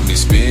in got me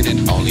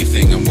spinning. Only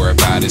thing I'm worried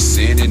about is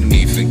sinning.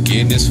 Need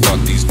forgiveness, fuck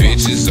these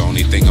bitches.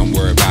 Only thing I'm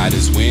worried about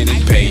is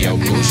winning. Pay your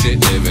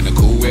bullshit, live in a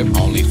cool whip.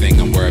 Only thing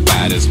I'm worried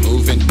about is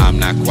moving. I'm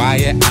not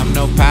quiet, I'm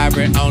no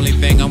pirate. Only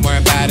thing I'm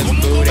worried about is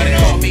moving. Better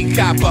call me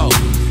Capo.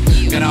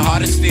 Got a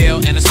heart of steel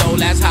and a soul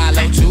that's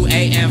hollow. 2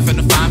 a.m.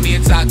 finna find me a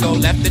taco.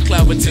 Left the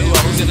club with 2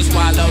 O's in a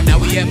swallow. Now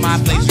we at my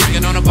place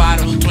drinking on a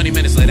bottle. 20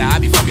 minutes later I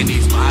be fucking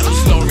these models.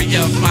 Story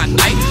of my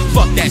night,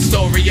 fuck that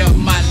story of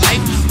my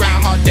life.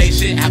 Groundhog Day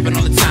shit happen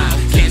all the time.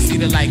 Can't see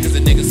the light cause the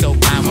nigga so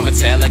blind. I'ma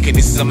tell like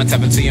kinesis, I'ma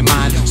tap into your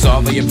mind.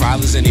 Solve all your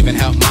problems and even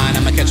help mine.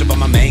 I'ma catch up on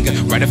my manga,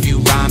 write a few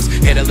rhymes.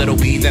 Hit a little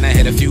weed then I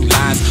hit a few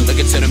lines. Look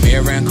into the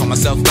mirror and call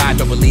myself God.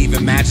 Don't believe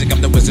in magic,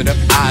 I'm the Wizard of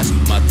Oz.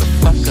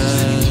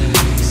 Motherfucker.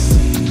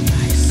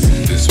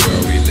 This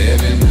world we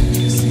live in,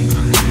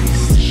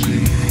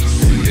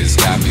 it's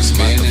got me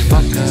spinning.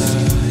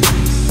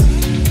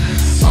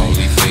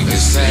 Only thing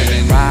is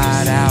sinning.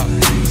 Ride out,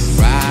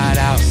 ride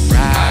out,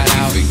 ride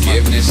out. I need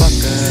forgiveness.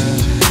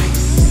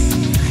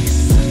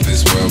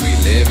 This world we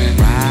live in,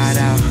 ride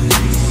out,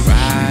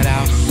 ride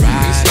out,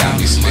 ride out. It's got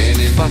me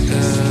spinning.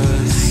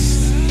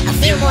 A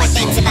few more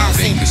things about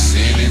soup.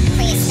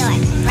 Please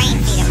snort,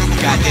 brain feeder,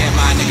 motherfucker. Goddamn,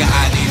 my nigga,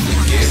 I need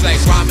forgiveness. Like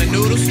ramen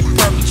noodles,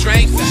 purple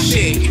drinks.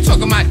 Shit, you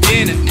talking my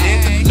dinner,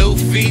 nigga.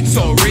 Luffy,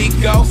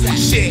 Torrico.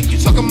 Shit, you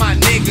talking my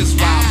niggas,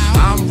 wow.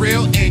 I'm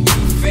real and you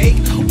fake.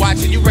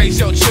 Watching you raise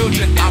your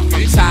children. I'm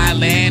from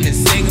Thailand and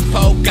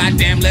Singapore.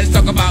 Goddamn, let's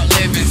talk about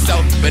living.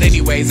 So, but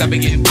anyways, I've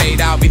been getting paid.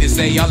 I'll be to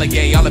say y'all are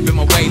gay. Y'all have been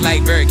my way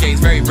like barricades,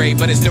 very brave,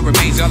 but it still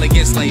remains y'all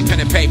against slave. Pen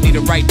and paper, need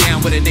to write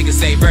down what a nigga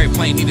say. Very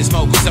plain, need to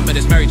smoke with some of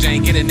this Mary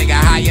Jane. Get a nigga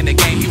high in the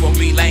game, he won't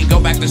be lame. Go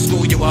back to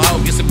school, you a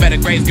hoe. Get some better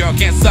grades, girl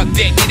can't suck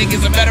dick. Need to get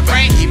some better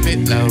brain. Keep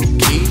it low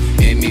key.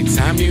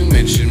 Anytime you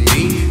mention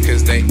me,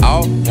 cause they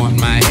all want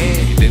my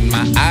head. In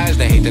my eyes,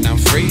 they hate that I'm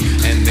free.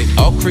 And they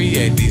all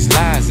create these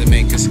lies that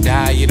make us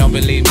die. You don't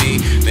believe me?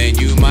 Then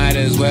you might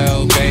as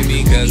well pay me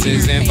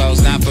expenses,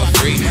 info's not for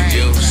free.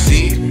 You'll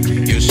see,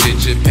 you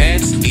shit your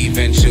pants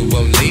eventually.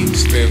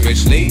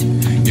 Spiritually,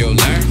 you'll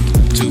learn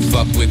to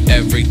fuck with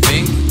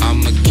everything.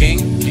 I'm a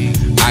king,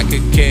 I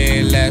could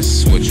care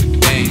less what you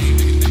think.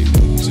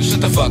 So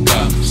shut the fuck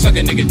up, suck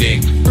a nigga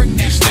dick, bring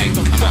that stink,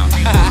 I'm out.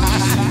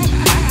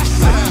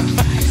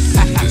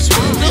 This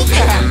world we live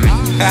in.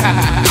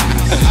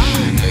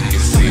 They can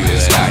see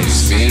this how you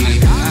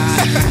spinning.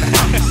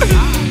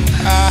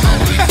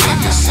 Only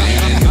thing is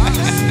sinning.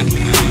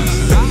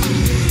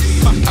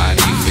 I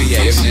need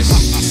forgiveness.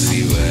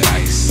 See what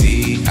I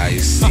see, I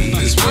see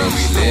this world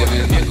we live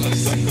in.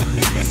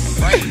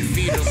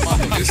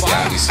 This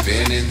got me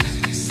spinning.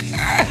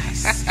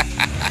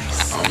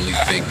 Only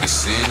think is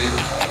sinning.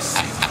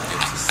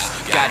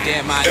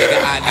 Goddamn, my nigga,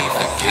 I need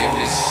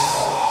forgiveness.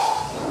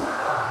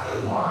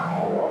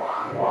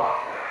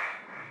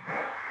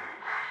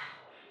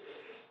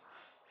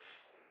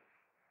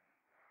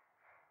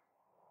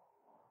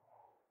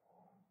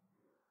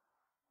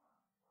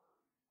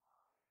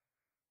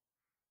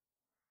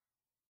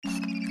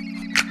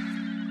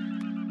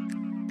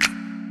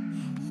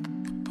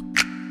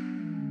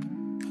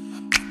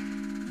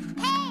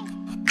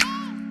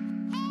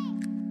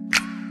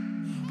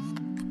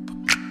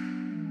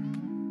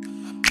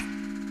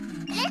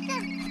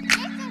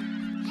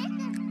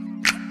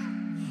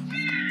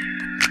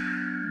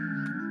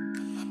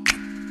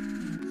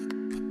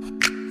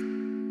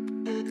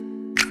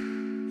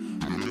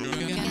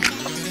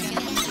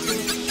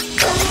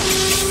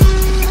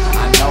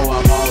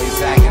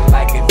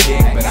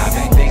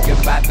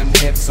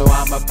 So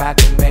I'm about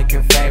to make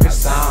your favorite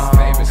song.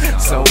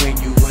 So when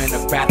you in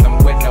the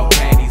bathroom with no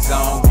panties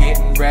on,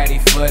 getting ready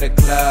for the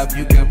club,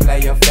 you can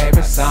play your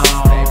favorite song.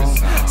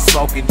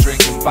 Smoking,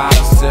 drinking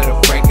bottles to the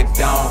break of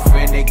dawn.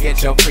 Finna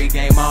get your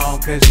pregame on,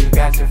 cause you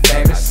got your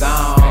favorite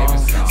song.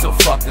 So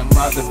fuck them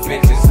other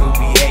bitches who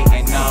be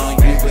hating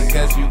on you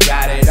because you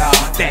got it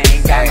all. They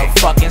ain't got no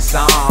fucking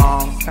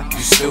song. You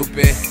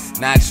stupid,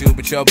 not you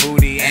but your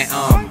booty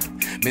and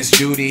Miss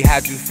Judy,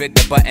 how'd you fit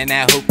the button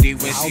that hoopty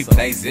when she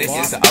plays this?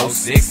 It's a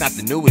 06, not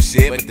the newest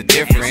shit, but the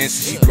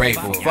difference, she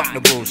grateful. Fuck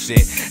the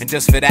bullshit, and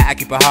just for that I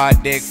keep a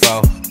hard dick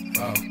for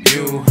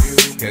you.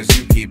 Cause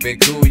you keep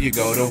it cool, you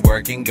go to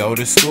work and go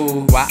to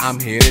school. While I'm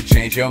here to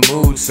change your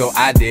mood, so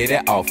I did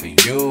it all for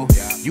you.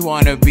 You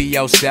wanna be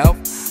yourself?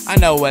 I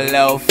know a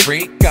little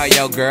freak, all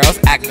your girls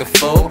act a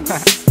fool.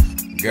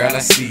 Girl, I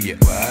see you.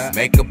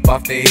 Makeup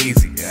off the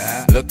easy.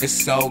 Looking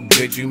so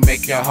good, you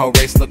make your whole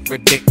race look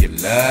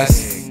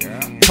ridiculous.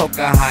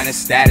 Pocahontas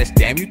status,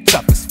 damn you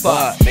tough as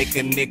fuck. Make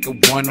a nigga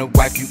wanna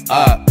wipe you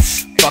up.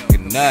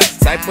 Fucking nuts.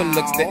 Type of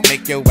looks that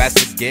make your ass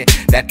forget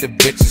that the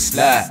bitch a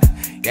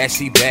slut. Yeah,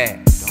 she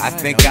bad. I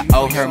think I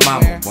owe her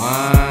mama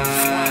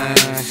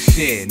one.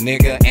 Shit,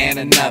 nigga, and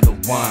another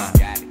one.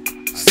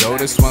 So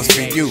this one's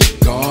for you.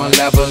 Go on,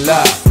 level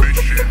up.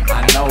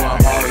 I know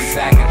I'm always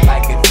acting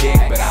like a dick,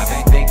 but I've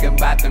been thinking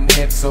about them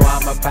hips, so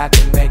I'm about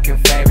to make your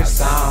favorite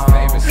song.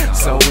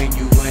 So when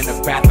you in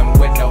the bathroom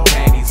with no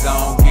panties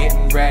on,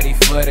 getting ready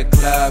for the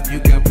club, you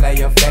can play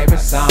your favorite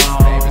song.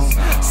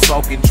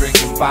 Smoking,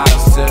 drinking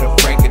bottles to the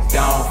break of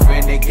dawn.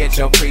 Finna get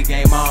your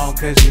pregame on,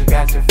 cause you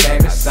got your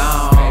favorite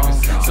song.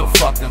 So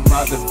fuck them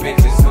other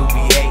bitches who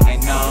be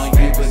hating on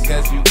you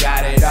because you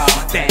got it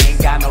all. They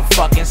ain't got no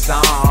fucking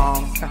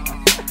song.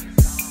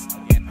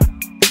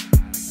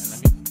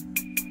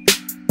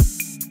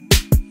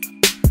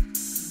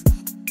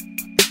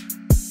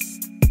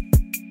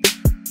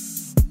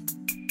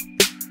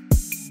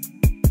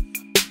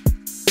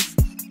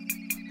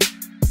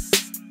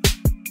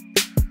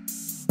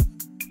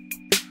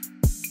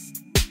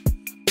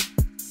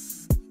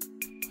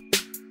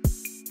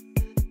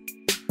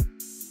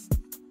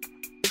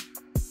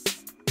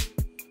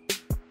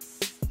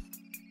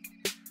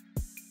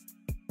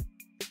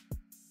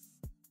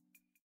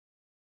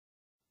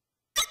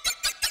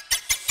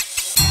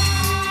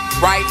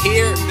 Right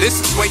here, this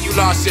is where you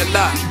lost your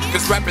luck.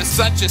 Cause reppin'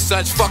 such and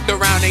such fucked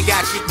around and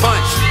got you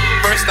punched.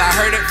 First I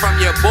heard it from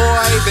your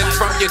boy, then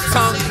from your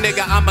tongue.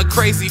 Nigga, I'm a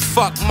crazy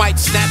fuck,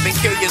 might snap and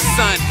kill your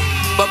son.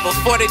 But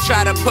before they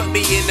try to put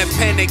me in the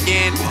pen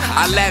again,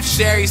 I left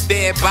Sherry's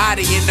dead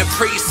body in the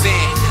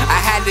precinct.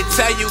 I had to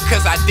tell you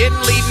cause I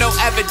didn't leave no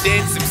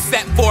evidence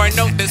except for a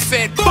note that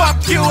said,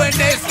 fuck you and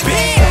this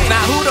bitch.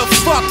 Now who the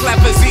fuck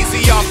left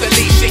Azizi off the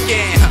leash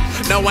again?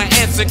 No one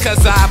answered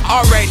cause I've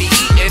already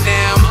eaten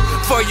them.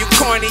 For you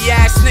corny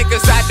ass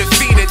niggas, I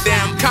defeated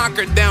them,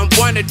 conquered them,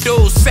 wanna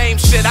do same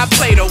shit I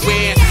play to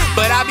win.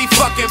 But I be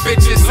fucking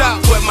bitches up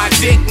with my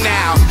dick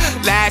now.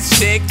 Last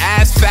chick,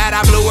 ass fat,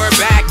 I blew her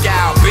back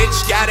out. Bitch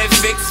got it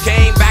fixed,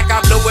 came back,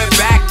 I blew it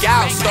back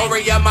out.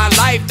 Story of my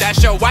life,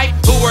 that's your wife,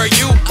 who are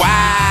you?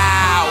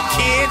 Wow,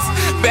 kids,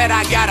 bet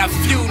I got a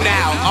few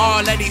now.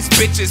 All of these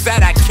bitches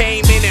that I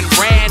came in and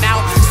ran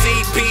out.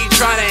 CP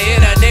tryna hit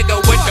a nigga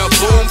with the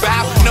boom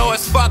bow. Know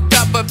it's fucked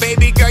up, but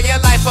baby girl,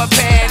 your life a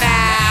pan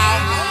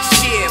out.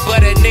 Shit,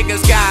 but a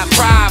nigga's got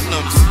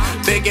problems,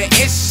 bigger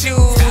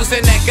issues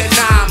and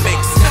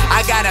economics.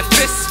 I got a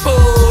fistful,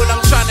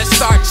 I'm tryna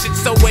start shit,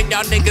 so when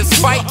y'all niggas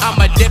fight,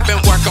 I'ma dip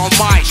and work on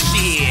my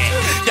shit.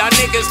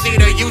 niggas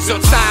need to use your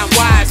time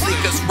wisely,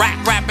 cause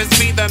rappers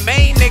be the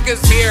main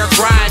niggas here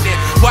grinding.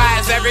 Why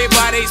is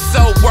everybody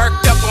so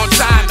worked up on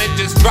time and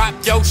just drop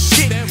your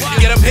shit?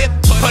 Get them hip,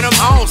 put them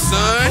on,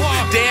 son.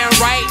 Damn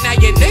right, now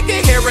your nigga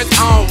here is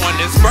on one.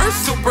 This verse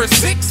super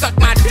sick, suck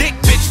my dick,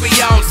 bitch, we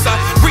on son.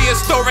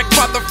 Prehistoric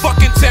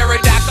motherfucking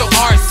pterodactyl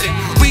arson.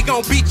 We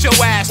gon' beat your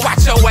ass,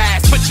 watch your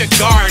ass, put your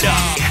guard up.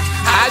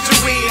 Hide your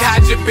weed,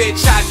 hide your bitch,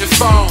 hide your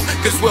phone,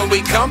 cause when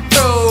we come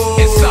through,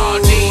 it's all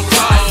deep.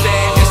 I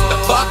said it's the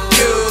fuck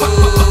you. And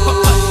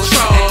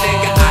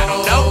nigga, I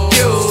don't know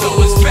you, so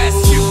it's best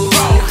you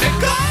roll,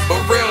 nigga.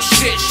 But real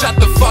shit, shut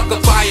the fuck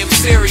up, I am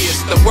serious.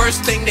 The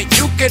worst thing that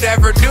you could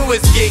ever do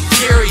is get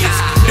curious.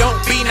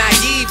 Don't be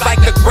naive like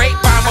the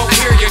grapevine won't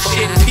hear your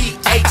shit.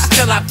 PH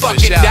till I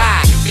fucking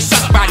die. You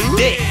suck my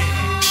dick.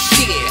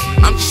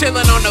 I'm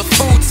chillin' on the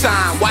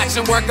futon,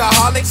 watching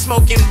workaholics,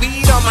 smoking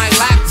weed on my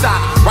laptop.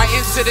 Right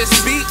into this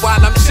beat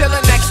while I'm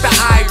chillin' next to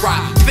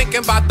iRock,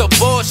 thinking about the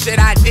bullshit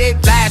I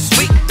did last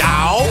week,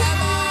 dawg.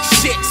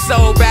 Shit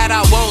so bad I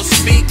won't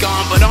speak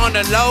on, but on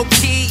the low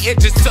key, it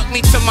just took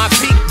me to my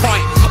peak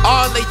point.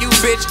 All of you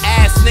bitch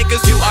ass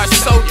niggas, you are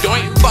so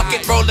doink. Fuck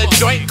it, roll a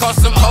joint, cause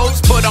some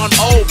hoes put on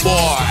old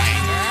boy.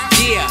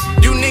 Yeah,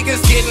 you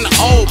niggas getting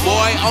old,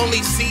 boy. Only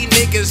see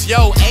niggas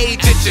your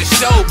age at your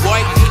show, boy.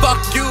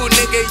 Fuck you,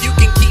 nigga, you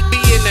can keep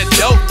being a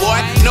dope,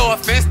 boy. No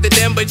offense to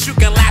them, but you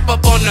can lap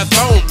up on the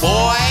throne,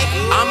 boy.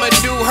 I'ma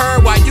do her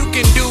while you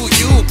can do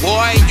you,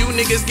 boy. You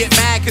niggas get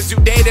mad cause you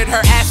dated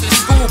her ass in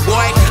school,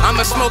 boy.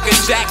 I'ma smoke a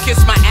jack, kiss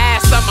my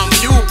ass, I'm a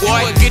mule,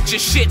 boy. Get your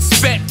shit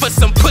spent for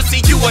some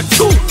pussy, you a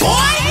two,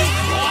 boy.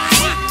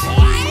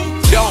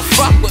 Don't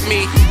fuck with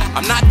me,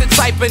 I'm not the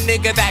type of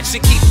nigga that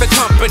should keep the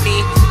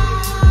company.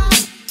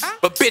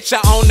 But bitch, I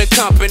own the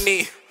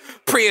company.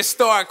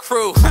 Prehistoric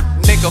crew,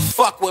 nigga,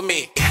 fuck with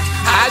me.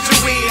 Hide your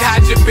weed,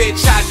 hide your bitch,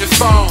 hide your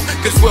phone,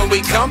 cause when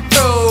we come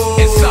through,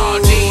 it's all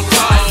deep.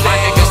 My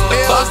niggas the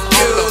fuck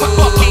you.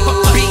 Fucking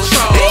beat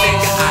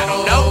nigga, I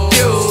don't know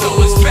you, so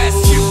it's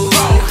best you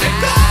roll,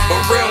 nigga.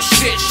 But real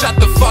shit, shut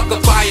the fuck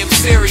up, I am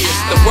serious.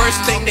 The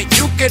worst thing that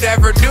you could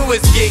ever do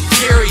is get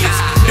curious.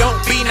 Don't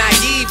be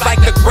naive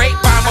like the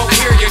grapevine won't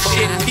hear your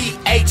shit.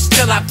 PH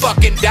till I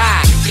fucking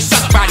die. You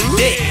suck my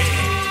dick.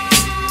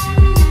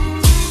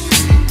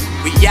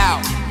 We out.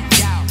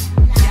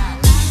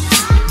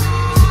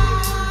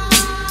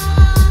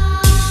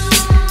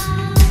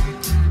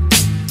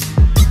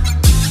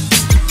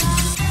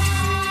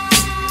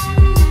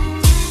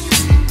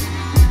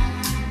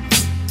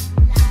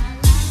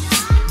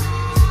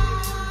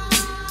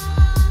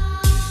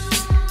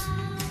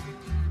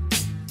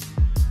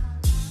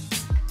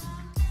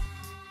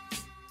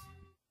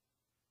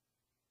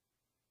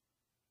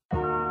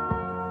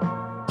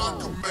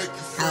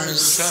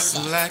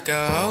 Something like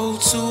a hoe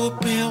to a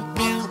pimp,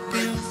 pimp,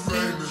 pimp,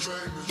 pimp.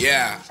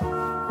 Yeah.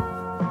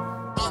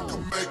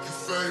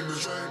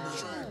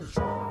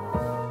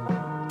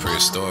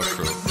 Prehistoric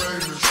crew.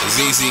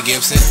 Azizi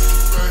Gibson.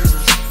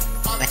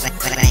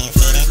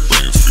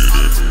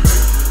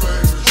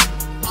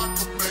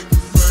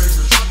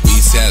 We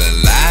telling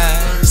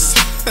lies.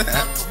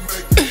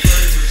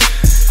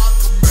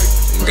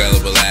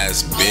 Gullible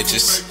ass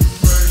bitches.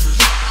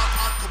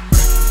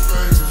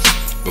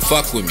 But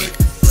fuck with me.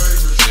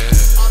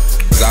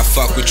 I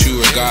fuck with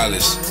you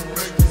regardless.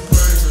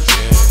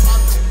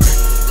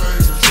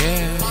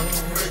 Yeah.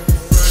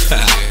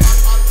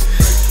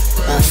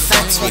 We'll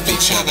fucks with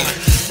each other.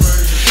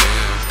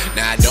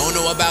 Now I don't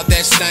know about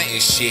that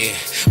stuntin' shit,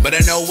 but I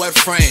know what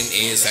friend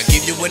is. I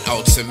give you an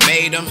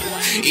ultimatum.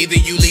 Either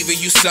you leave or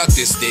you suck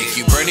this dick.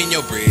 You burning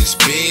your bridge,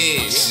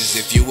 bitch, as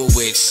if you a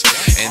witch.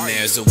 And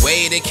there's a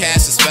way to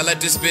cast a spell at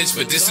this bitch,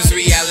 but this is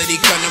reality,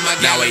 come to my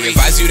gallery. Now I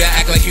advise you to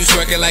act like you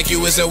twerking, like you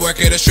was a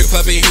worker at a strip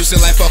club in Houston.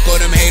 Like fuck all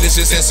them haters,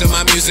 just answer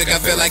my music. I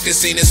feel like this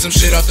scene is some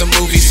shit off the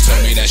movies. She told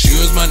me that she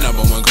was my #1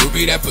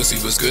 groupie. That pussy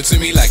was good to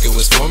me like it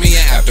was for me.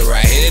 And after I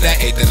hit it, I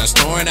ate, then I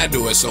snoring. I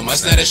do it so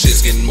much now that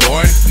shit's getting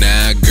boring.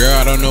 Nah, girl,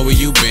 I don't know where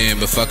you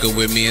been, but fucking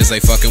with me is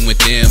like fucking with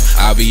them.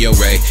 I'll be your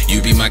Ray, you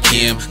be my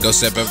Kim. Go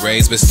separate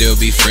ways, but still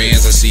be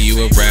friends. I see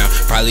you around,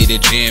 probably the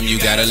gym. You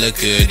gotta look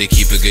good to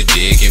keep a good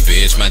dick. And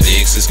bitch, my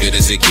dick's as good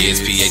as it gets.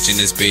 PH in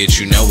this bitch,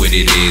 you know what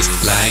it is.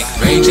 Like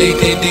Ray J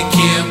did to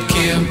Kim,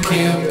 Kim,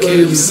 Kim,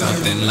 Kim.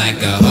 Something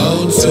like a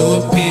hoe to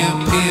a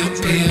pimp,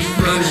 pimp, pimp,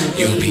 pimp.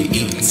 You'll be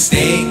eating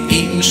steak,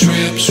 eating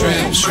shrimp,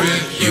 shrimp,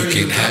 shrimp. You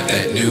can have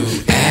that new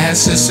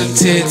ass or some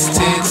tits,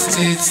 tits,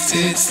 tits,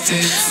 tits,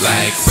 tits.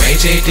 Like Ray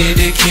J did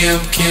to Kim,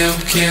 Kim,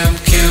 Kim,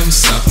 Kim.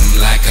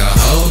 Something like a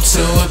hoe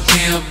to a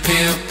pimp,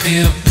 pimp,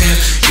 pimp, pimp.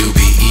 You'll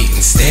be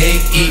eating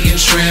steak, eating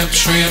shrimp,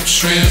 shrimp,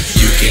 shrimp.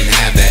 You can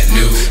have that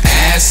new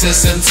ass or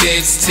some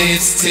tits,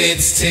 tits,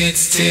 tits,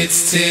 tits,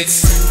 tits,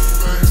 tits.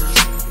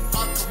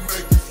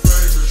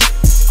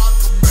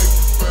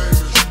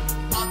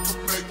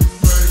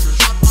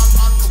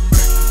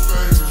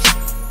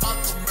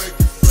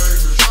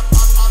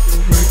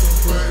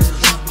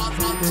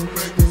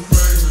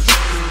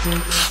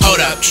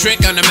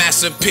 trick on the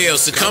mass appeal.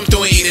 So come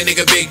through and eat a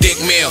nigga big dick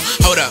meal.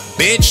 Hold up,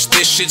 bitch,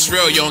 this shit's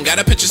real. You don't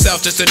gotta pitch yourself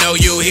just to know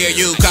you here.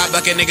 You cop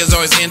bucket niggas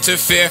always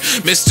interfere.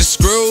 Mr.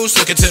 Screws,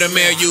 look into the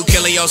mirror. You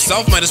killing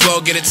yourself, might as well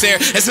get a tear.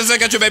 And since I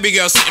got your baby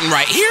girl sitting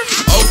right here,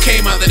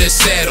 okay, mother, that's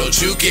settled.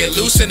 You get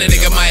loose and a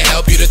nigga might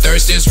help you. The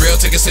thirst is real.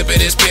 Take a sip of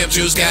this pimp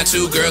juice. Got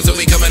 2 girls and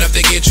we coming up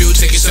to get you.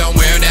 Take you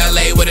somewhere in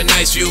LA with a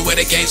nice view, where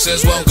the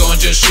gangsters won't go and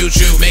just shoot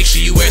you. Make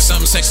sure you wear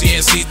something sexy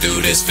and see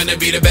through. This finna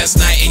be the best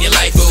night in your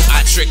life, boo.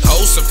 I trick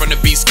hoes from the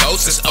Beast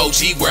Coast. It's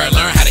OG where I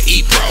learn how to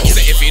eat, bro.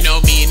 So if you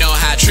know me, you know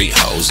how I treat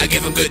hoes. I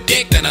give them good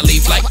dick, then I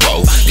leave like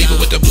whoa. Leave it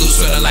with the blues,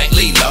 sorta like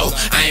Lilo.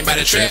 I ain't by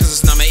the trip,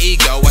 cause it's not my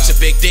ego. Watch a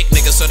big dick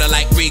nigga, sorta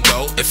like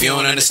Rico. If you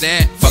don't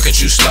understand, fuck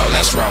it, you slow,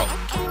 let's roll.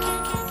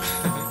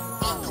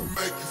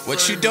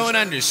 What you don't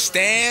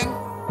understand?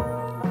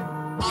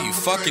 You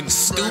fucking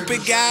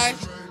stupid guy?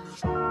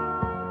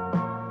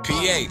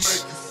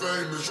 PH.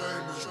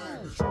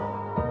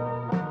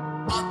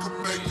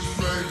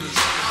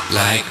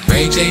 Like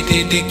Ray J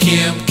did to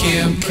Kim.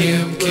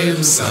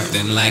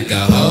 Something like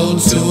a hoe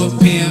to a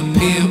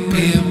pimp.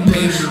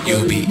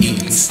 You'll be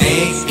eating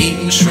steak,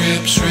 eating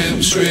shrimp.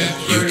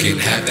 You can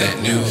have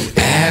that new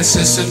ass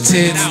or some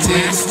tits.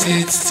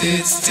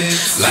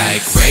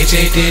 Like Ray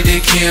J did to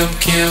Kim.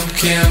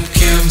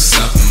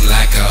 Something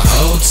like a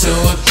hoe to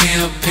a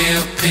pimp.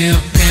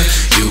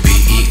 You'll be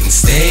eating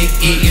steak,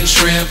 eating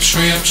shrimp.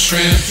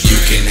 You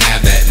can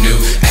have that new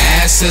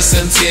ass or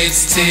some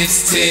tits.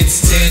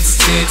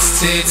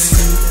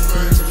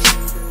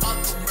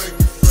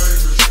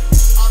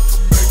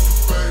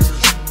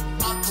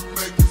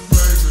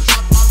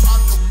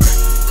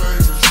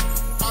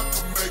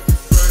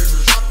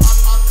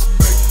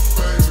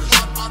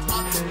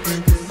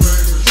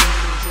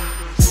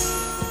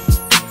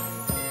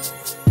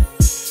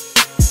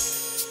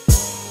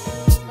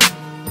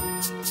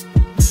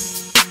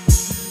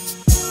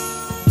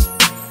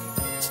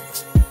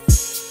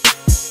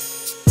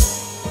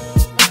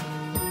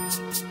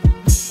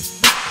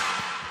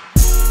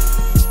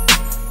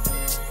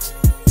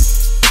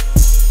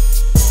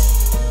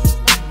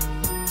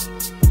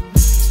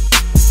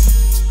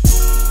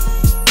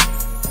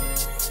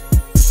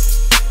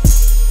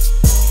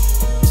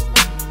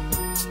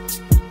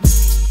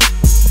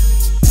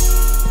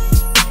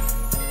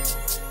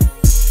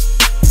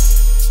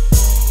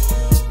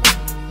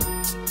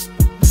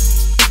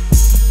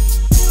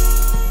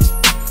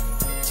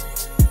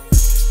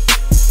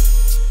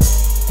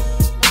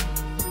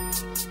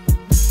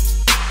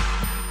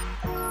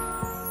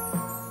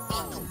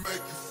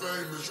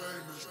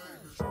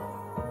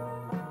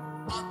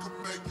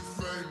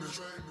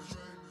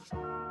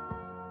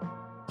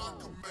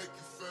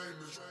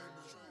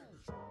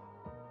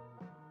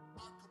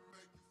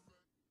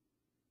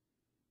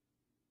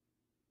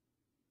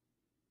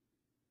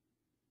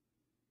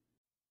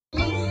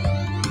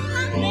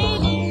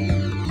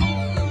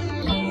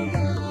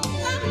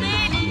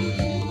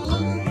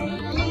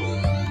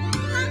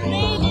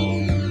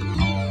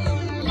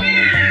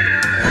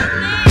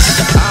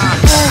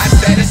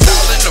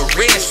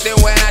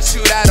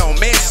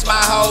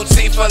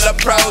 Full of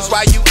pros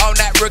while you on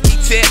that rookie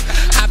tip.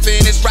 Hop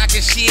in this rockin'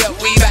 shit,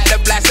 we about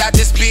to blast out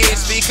this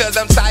bitch. Because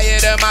I'm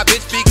tired of my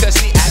bitch, because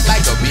she act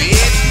like a bitch.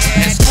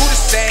 And school the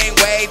same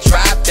way,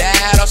 dropped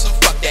out on some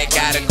fuck that.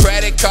 Got a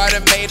credit card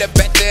and made a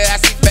bet that I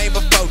see fame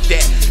before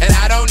that. And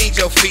I don't need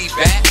your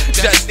feedback,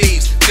 just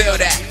these, feel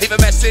that. Leave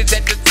a message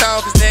at the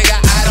tone, cause nigga,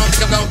 I don't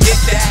think I'm gon' get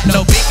that.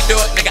 No B can do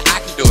it, nigga,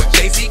 I can do it.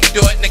 Jay-Z can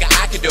do it, nigga,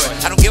 I can do it.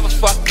 I don't give a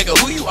fuck, nigga,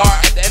 who you are.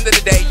 At the end of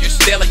the day, you're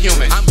still a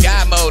human. I'm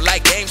God mode,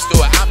 like Game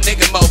Stewart. I'm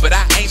nigga mode, but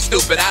I ain't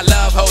stupid. I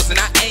love hoes and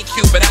I ain't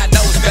cute, but I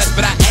know it's best,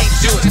 but I ain't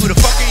Jewish. Who the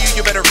fuck are you?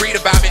 You better read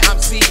about me. I'm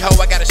C-Ho,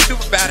 I got a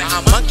stoop about it.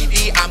 I'm Monkey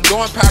D, I'm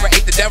going pirate,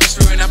 ate the devil's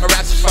fruit, and I'm a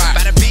rap fire.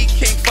 Better be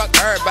king, fuck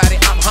everybody.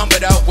 I'm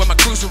humble though, when my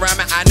cruise around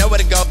me, I know where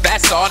to go.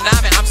 That's all now,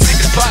 man. I'm sick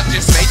as fuck,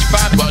 just made you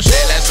find me. Well,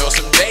 shit, let's roll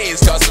some days,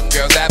 cause some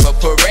girls have a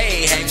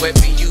parade. Hang with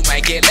me, you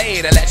might get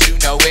laid. I let you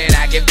know when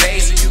I get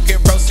paid, so you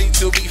can proceed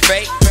to be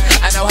fake.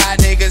 I know how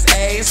niggas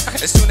ace.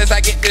 As soon as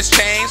I get this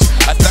change,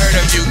 a third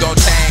of you gon'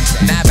 change.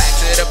 Now back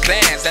to the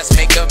plans, let's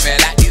make a meal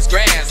at these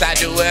grands. I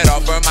do it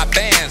all for my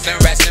fans, and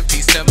rest in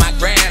peace to my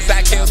grands.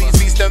 I kill these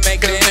beasts to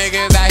make the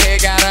niggas out here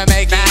gotta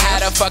make. Now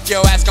how the fuck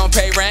your ass gon'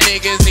 pay rent?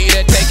 Niggas need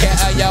to take care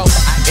of yo.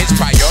 It's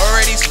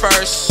priorities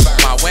first,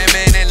 my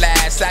women in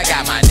last. I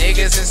got my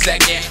niggas in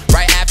second,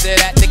 right after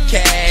that the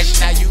cash.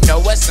 Now you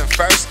know what's in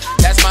first,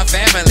 that's my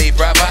family,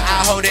 brother.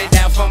 I hold it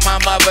down for my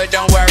mother,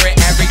 don't worry,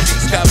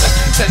 everything's covered.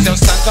 Cause your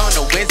son's on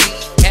the Wizzy,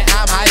 and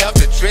I'm high up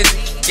the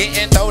Drizzy.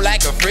 Getting throw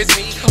like a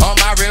frisbee, all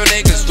my real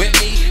niggas with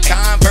me.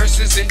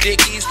 Converses and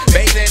Dickies,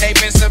 bathing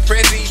ape in some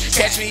prizzy.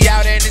 Catch me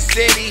out in the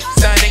city,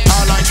 stunning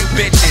all on you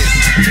bitches.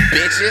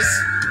 Bitches,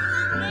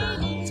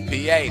 it's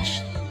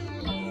PH,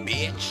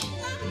 bitch.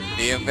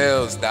 Nia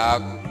Mills,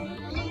 dog.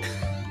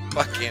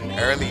 Fucking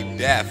early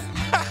death.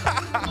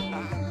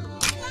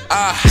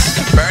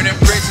 Burning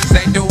bridges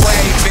ain't the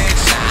way,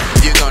 bitch.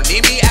 You gon'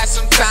 need me at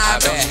some time.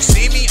 Don't you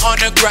see me on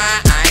the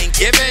grind? I ain't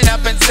giving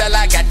up until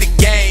I got the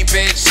game,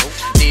 bitch.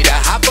 Need to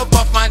hop up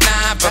off my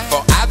 9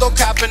 before I go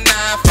cop a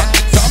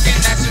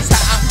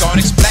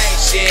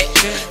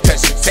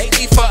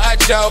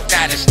dope.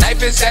 Now this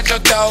knife is at your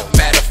throat.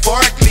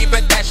 Metaphorically,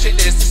 but that shit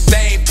is the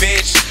same,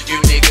 bitch.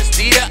 You niggas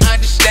need to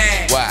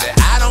understand that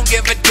I don't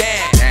give a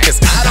damn. Cause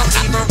I don't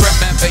even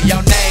remember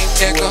your name,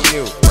 nigga. Who are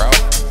you, bro?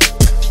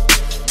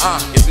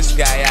 Get this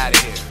guy out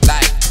of here.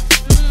 Like,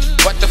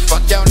 what the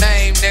fuck your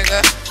name,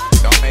 nigga?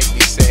 Don't make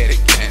me say it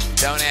again.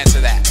 Don't answer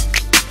that.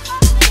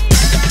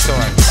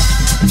 Sorry.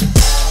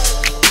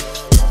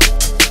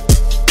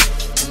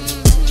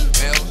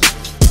 Mills.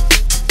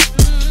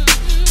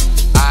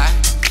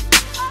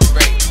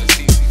 Great.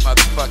 Azizi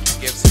motherfucking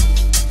Gibson.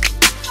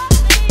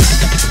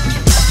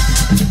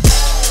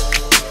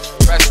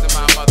 Rest of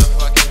my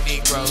motherfucking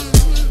Negroes,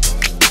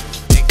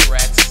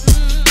 Negrets,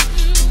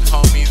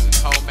 homies and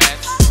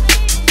homettes.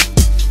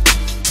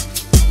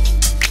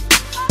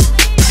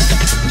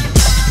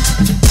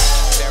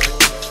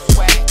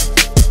 Swag.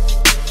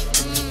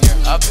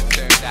 You're up and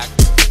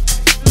pterodactyl.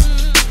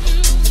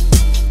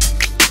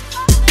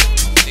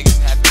 Niggas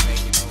have been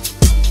making moves.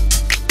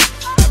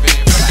 I've been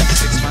here for like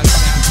 6 months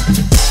now.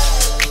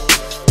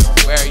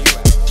 Where are you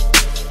at?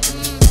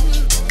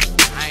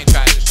 I ain't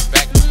trying to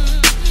disrespect you.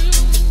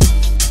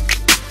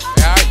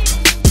 Where are you?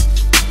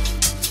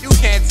 You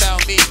can't tell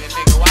me, man,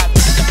 nigga.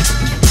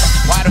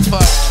 Why the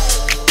fuck?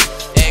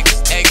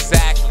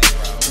 Exactly,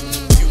 bro.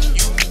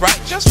 You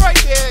right, just right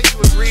there. You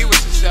agree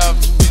with yourself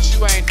that you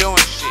ain't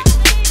doing shit.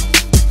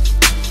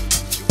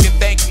 You can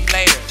thank me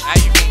later. Now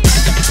you can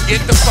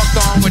get the fuck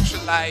on with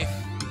your life,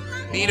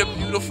 meet a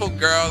beautiful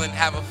girl, and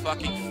have a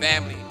fucking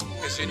family.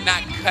 Cause you're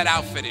not cut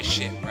out for this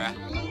shit, bruh.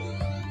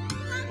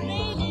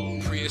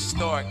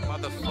 Prehistoric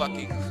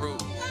motherfucking crew.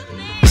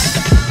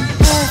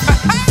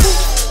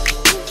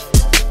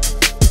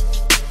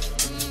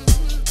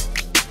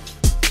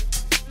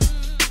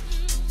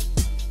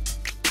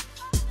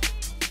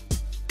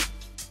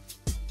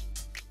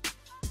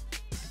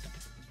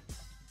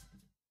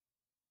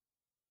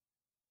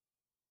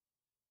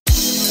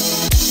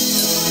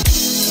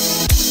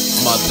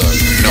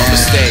 No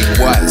mistake,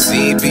 what?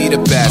 Z be the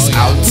best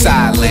out in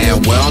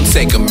Thailand. We don't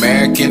take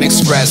American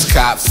Express.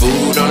 Cop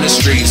food on the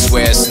streets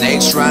where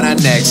snakes run our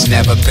necks.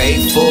 Never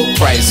pay full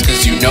price,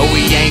 cause you know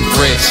we ain't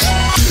rich.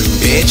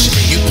 Bitch,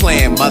 you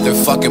playing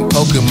motherfucking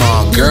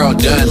Pokemon. Girl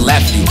done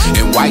left you,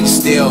 and why you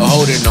still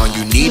holding on?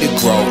 You need to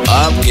grow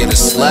up, get a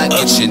slut,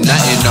 get your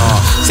nuttin'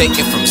 on. Take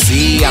it from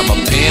Z, I'm a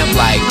pimp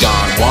like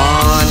Don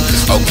Juan.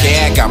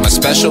 Okay, I got my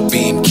special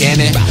beam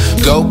cannon.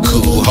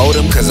 Goku, hold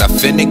him cause I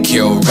finna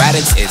kill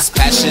Raditz. It's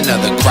Passion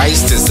of the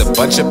Christ, it's a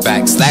bunch of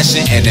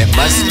backslashing. And it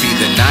must be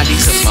the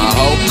 90s cause my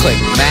whole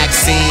clique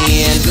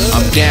maxing.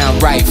 I'm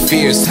downright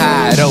fierce,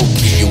 hide open.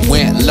 You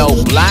went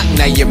low block,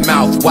 now your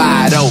mouth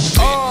wide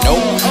open. Nope,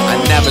 I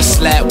never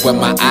slept with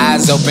my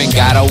eyes open.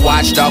 Gotta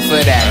watch off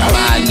of that,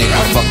 my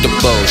nigga, fuck the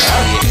bullshit.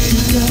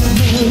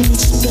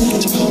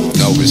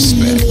 No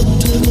respect.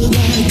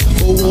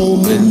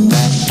 Woman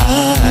that I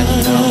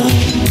know.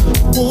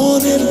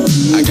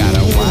 I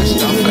gotta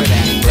watch off of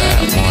that, bruh.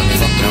 I wanna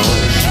know.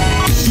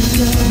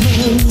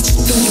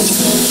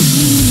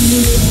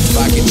 If I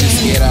could just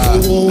get all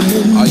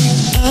you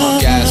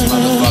punk ass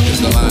motherfuckers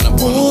to line up on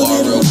the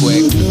wall real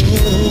quick.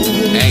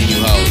 And you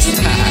hoes.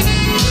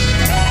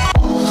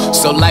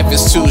 So life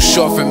is too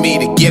short for me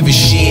to give a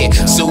shit.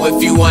 So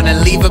if you wanna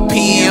leave a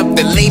pimp,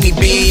 then leave me,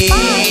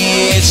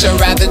 bitch. I'd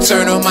rather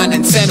turn on my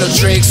Nintendo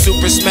tricks.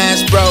 Super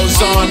Smash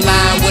Bros.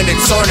 Online with the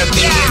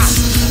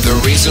tournaments. The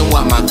reason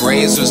why my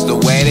grades was the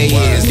way they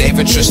is,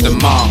 David Tristan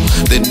Mall.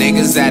 The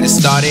niggas that it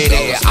started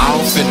it, I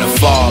don't finna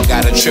fall.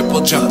 Got a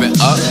triple jumping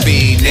up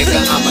B, nigga,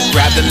 I'ma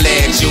grab the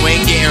legs, you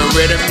ain't getting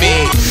rid of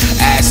me.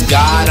 Ask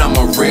God, I'm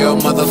a real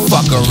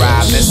motherfucker.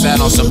 I miss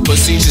out on some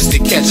pussy just to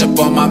catch up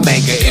on my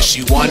manga. If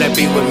she wanna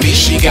be with me,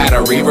 she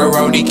gotta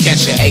Riri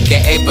Kensha,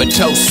 aka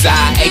Patosa,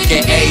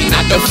 aka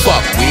not the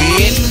fuck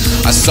with.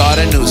 I saw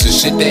the news and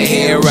shit, they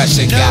head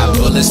rushing. Got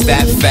bullets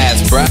that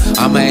fast, bruh.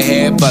 I'm a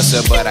head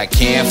buster, but I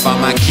can't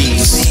find my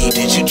keys.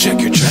 Did you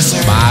check your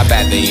dresser? My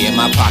bad, they in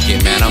my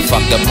pocket, man. I'm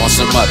fucked up on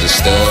some other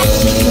stuff.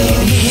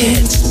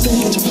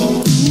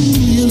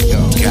 Yo,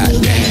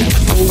 goddamn,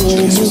 I'm fucked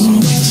up on some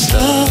other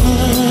stuff.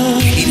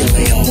 You need to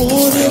lay off the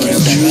front.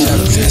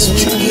 That's what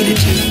you need to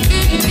do.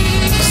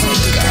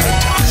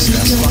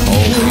 That's my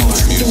whole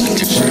music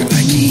and shit.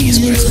 Like he is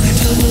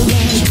presently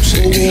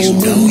shit. You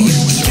know you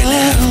even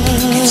have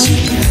get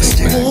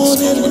super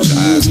with your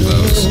eyes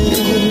closed.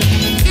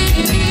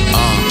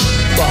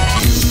 Fuck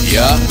you.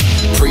 Yeah.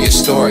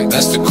 Prehistoric,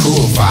 that's the crew.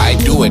 If I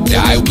do or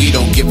die, we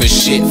don't give a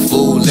shit,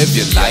 fool. Live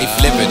your life,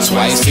 live it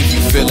twice. If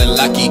you feeling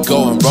lucky,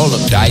 go and roll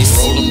them dice.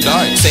 Roll them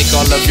dice. Take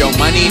all of your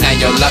money, now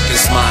your luck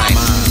is mine.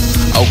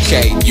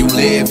 Okay, you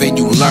live and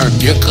you learn,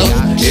 nigga.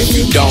 If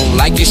you don't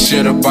like it,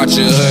 should've brought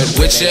your hood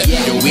with you.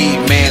 Your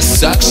weed man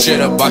sucks,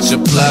 should've brought your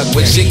plug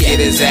with you. Get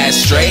his ass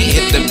straight,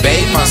 hit the bay,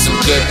 find some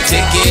good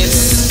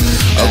tickets.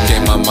 Okay,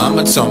 my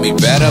mama told me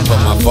better, but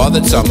my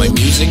father taught me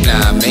music.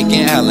 Now I'm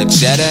making hella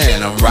cheddar,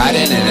 and I'm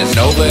riding in a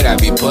Nova. I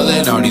be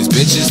pulling on these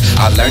bitches.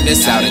 I learned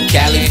this out in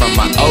Cali from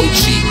my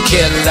OG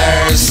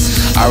killers.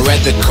 I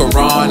read the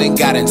Quran and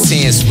got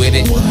intense with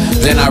it.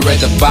 Then I read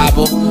the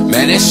Bible,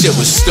 man, that shit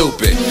was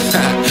stupid.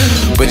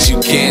 but you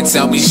can't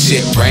tell me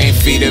shit. Brain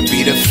feeder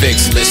be the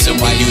fix. Listen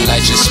while you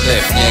light your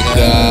spliff,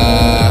 nigga.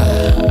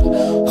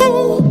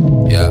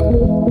 Yeah.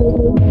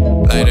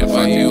 Light it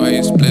while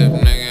you split,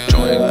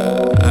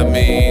 nigga. I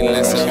mean,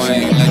 listen while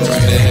you light your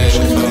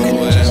spliff.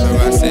 Whatever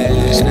I said,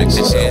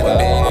 shit,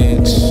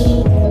 bitch.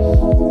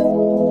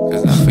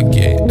 Cause I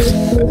forget.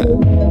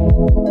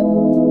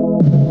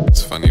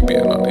 It's funny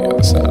being on the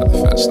other side of the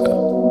fence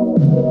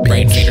now.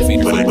 Brain feeder.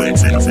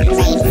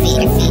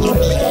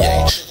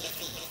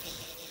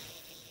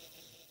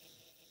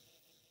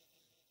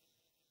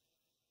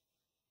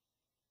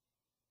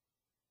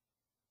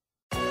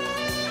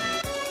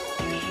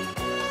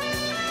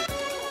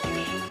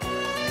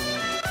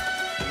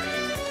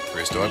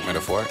 Prehistoric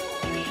metaphor.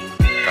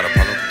 Gotta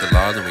pull up with the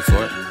laws and we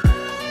for it.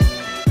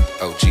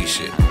 OG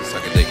shit.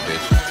 Suck a dick,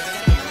 bitch.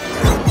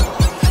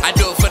 I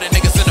do it for the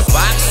niggas in the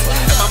box.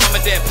 And my mama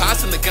dead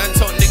pops and the gun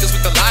toting niggas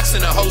with the locks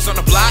and the hoes on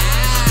the block.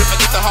 Don't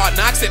forget the hard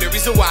knocks. Say the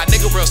reason why a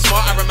nigga real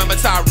smart. I remember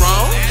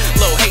Tyrone.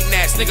 Little hating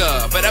ass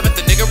nigga. But I bet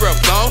the nigga real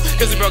blown.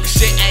 Cause he broke his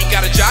shit. Ain't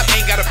got a job.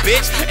 Ain't got a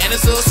bitch. And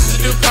his little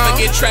sister do come.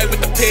 Get tracked with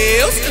the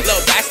pills.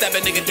 Little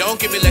backstabbing nigga. Don't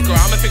give me liquor.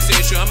 I'ma fix the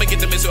issue. I'ma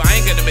get the missile. I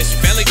ain't gonna miss you.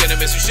 Family gonna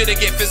miss you.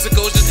 Should've get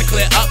physical just to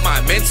clear up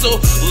my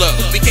mental. Look,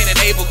 we can't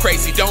enable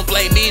crazy. Don't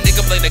blame me.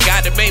 Nigga blame the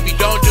guy that made me.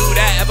 Don't do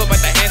that. Ever but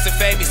the hands that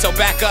fade me. So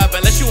back up.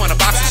 Unless you wanna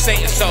box with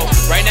Satan. So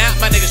right now,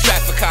 my niggas track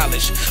for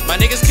college. My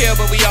niggas kill,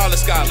 but we all are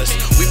scholars.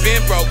 We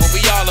been broke, but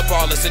we all are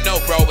ballers. And no,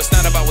 bro, it's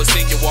not about what's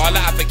in your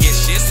wallet. I forget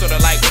shit, sorta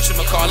like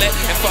whatchamacallit.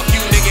 And fuck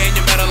you, nigga, in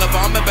your medal of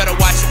honor. Better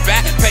watch your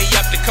back, pay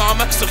up the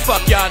karma. So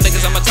fuck y'all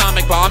niggas, I'm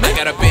atomic bomb. I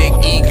got a big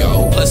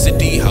ego, plus a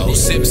D-ho.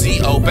 Sip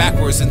Z-O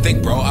backwards and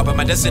think, bro, up on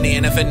my destiny.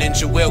 And if a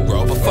ninja will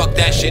grow, but fuck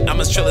that shit,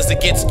 I'm as chill as it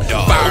gets.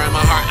 Fire in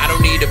my heart, I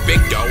don't need a big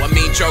dough. I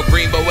mean Joe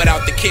Green, but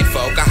without the kid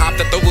folk. I hopped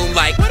out the womb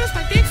like, what is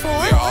my dick for?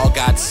 We're all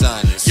got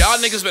sons. Y'all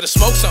niggas better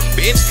smoke some,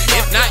 bitch.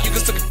 If not, you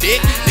can suck a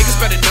dick. Niggas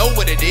better know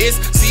what it is.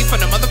 See from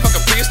the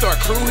motherfucking prehistoric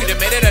crew, he done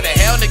made it out of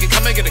hell. Nigga,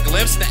 come and get a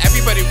glimpse. Now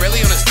everybody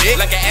really on his dick,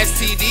 like an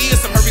STD or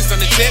some herpes on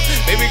the tip.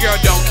 Baby girl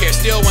don't care,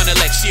 still wanna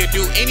let she'll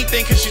do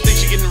anything cause she thinks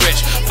she getting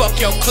rich. Fuck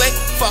your clique,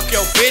 fuck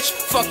your bitch,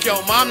 fuck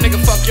your mom, nigga,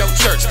 fuck your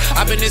church.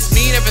 I've been this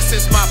mean ever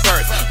since my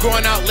birth.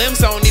 Growing out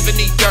limbs, I don't even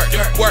need dirt.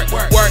 Work.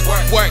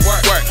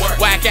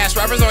 Whack ass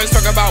rappers always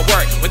talk about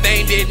work. When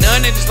they ain't did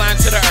none, they just lying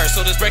to the earth.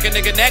 So just break a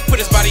nigga neck, put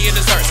his body in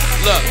his hearse.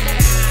 Look.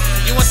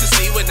 You want to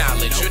see with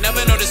knowledge. You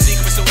never know the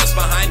secrets of what's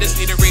behind us.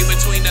 Need to read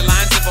between the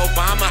lines of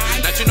Obama.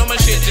 Not you know my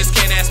shit, just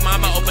can't ask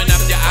mama. Open up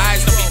your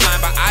eyes, don't be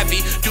blind by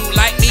ivy. Do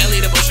like me,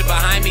 leave the bullshit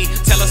behind me.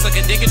 Tell us like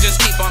a dick and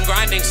just keep on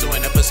grinding. So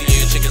in the pussy,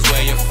 you chickens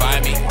where you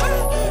find me.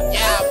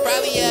 Yeah,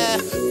 probably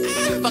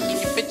fucking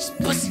your bitch's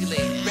pussy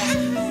lady,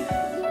 right?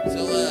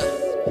 So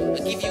I'll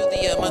give you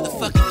the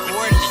motherfucking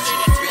coordinates. You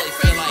just really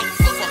feel like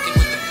fucking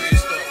with the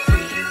prehistoric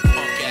crew, you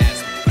punk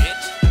ass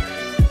bitch.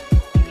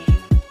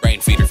 Brain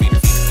feeder.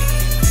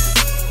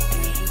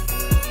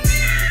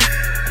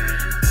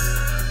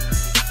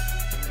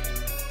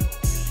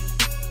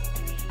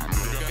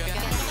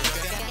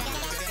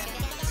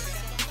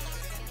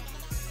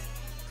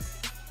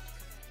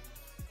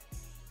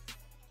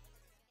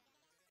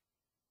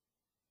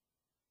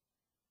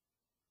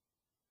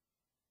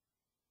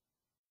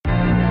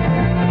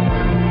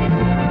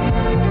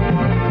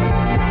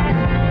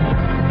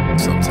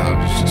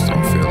 Sometimes you just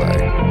don't feel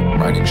like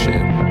writing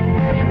shit.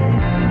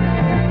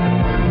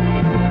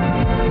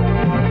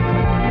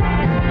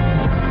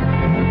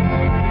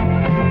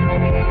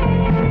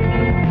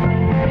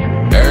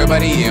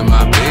 Everybody in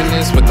my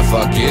business, what the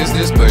fuck is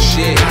this? But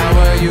shit, how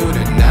are you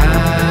tonight? I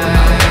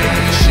don't give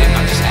a shit,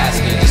 I'm just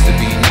asking just to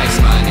be nice,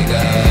 my nigga.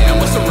 And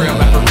what's a real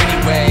rapper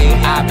anyway?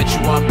 I bet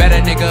you want better,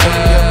 nigga.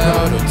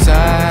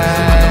 Prototype.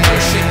 I'm the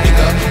real shit,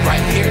 nigga.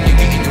 Right here,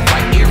 nigga, in your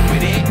right ear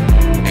with it.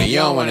 And you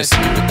don't wanna see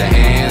me with the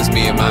hands,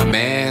 me and my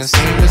mans.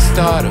 Seem to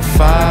start a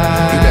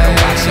fight. You better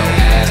watch your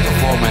ass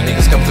before my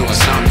niggas come through and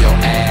stomp your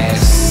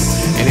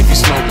ass. And if you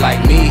smoke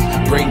like me,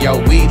 bring your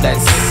weed,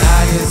 let's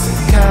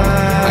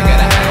I got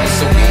an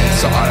ounce of weed,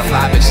 so all the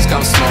fly bitches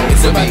come smoke.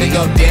 It's about to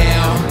go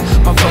down.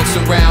 My folks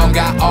around,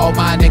 got all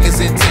my niggas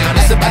in town.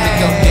 It's about to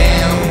go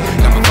down.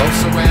 Got my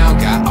folks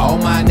around, got all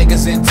my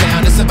niggas in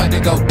town. It's about to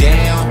go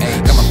down.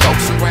 Got my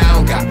folks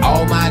around, got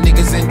all my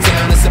niggas in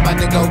town. It's about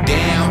to go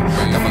down.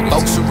 Got my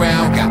folks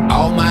around, got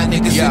all my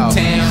niggas in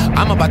town.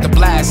 I'm about to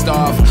blast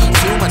off.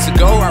 2 months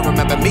ago, I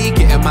remember me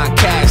getting my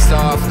cast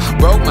off.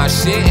 Broke my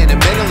shit in the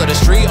middle of the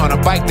street on a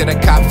bike that I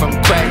copped from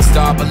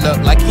Craigstar. But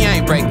look like he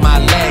ain't break my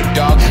leg,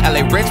 dog.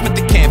 LA rich, but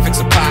they can't fix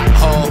a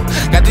pothole.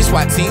 Got these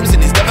SWAT teams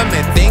and these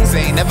government things.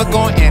 They ain't never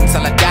going in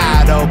till I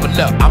die, though. But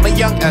look, I'm a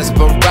young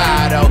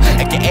Esperado,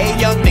 aka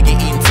young nigga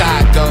eating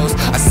tacos.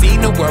 I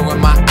seen the world with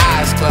my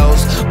eyes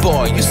closed.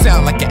 Boy, you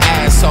sound like an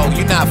asshole.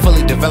 You not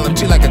fully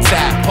developed, you like a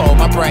tadpole.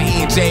 My brain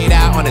eating jade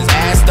out on his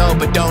ass, though.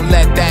 But don't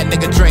let that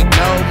nigga drink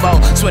no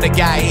more. Swear to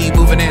God, he ain't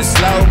moving in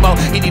slow-mo.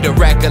 He need a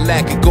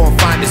recollect and go gon'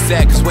 find us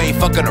at? Cause we ain't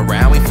fucking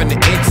around, we finna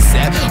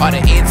intercept all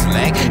the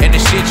intellect and the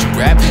shit you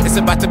rap. It's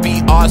about to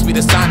be ours, we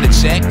decide to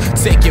check.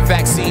 Take your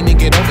vaccine and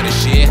get over the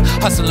shit.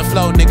 Hustle and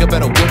flow, nigga,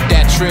 better whip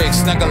that trick.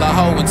 Snuggle a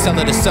hoe and tell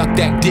her to suck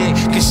that dick.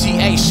 Cause she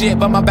ain't shit,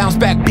 but my bounce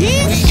back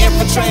bitch. We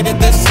infiltrated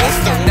the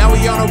system, now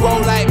we on a roll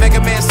like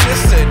Mega Man's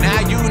sister. Now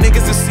you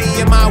niggas are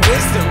seeing my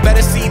wisdom.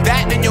 Better see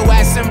that than your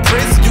ass in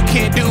prison. You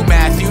can't do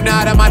math, you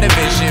not in my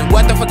division.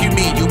 What the fuck you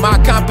mean, you my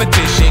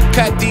competition?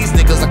 Cut these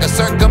niggas like a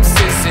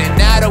circumcision.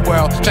 Now the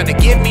world tryna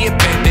give me a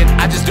pendant,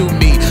 I just do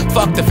me.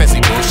 Fuck the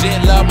fancy bullshit,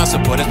 love my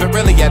supporters, but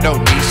really I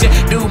don't need shit.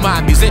 Do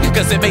my music,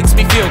 cause it makes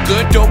me feel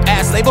good. Dope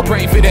ass label,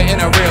 brain feeder in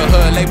a real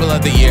hood. Label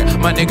of the year,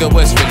 my nigga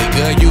was really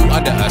good. You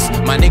under us,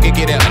 my nigga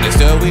get it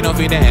understood. We don't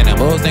feed the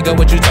animals, nigga,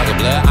 what you talking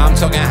blood? I'm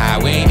talking high,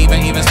 we ain't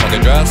even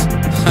smoking drugs.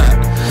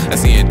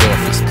 That's the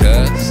endorphins,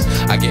 cuz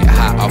I get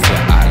high off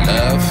what I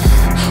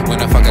love. When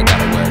the fuck I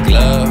gotta wear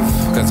glove,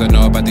 cause I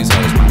know about these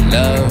hoes, my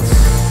love.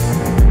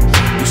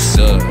 You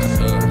suck,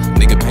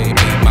 nigga pay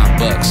me my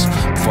bucks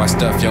before I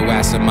stuff your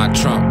ass in my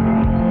trunk.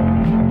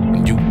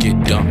 And you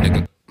get dumb,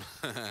 nigga.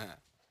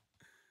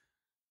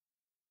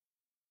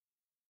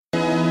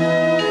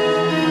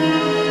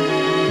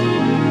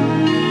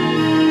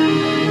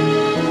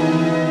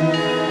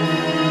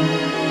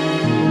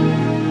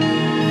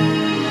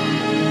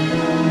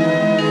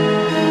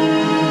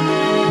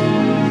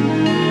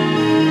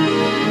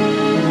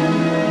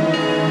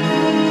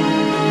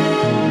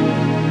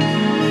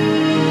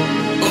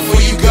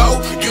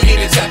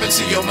 Tap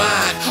into your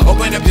mind,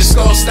 open up your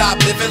skull, stop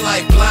living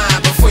life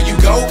blind. Before you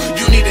go,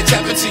 you need to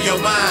tap into your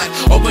mind.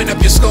 Open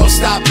up your skull,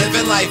 stop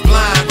living life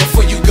blind.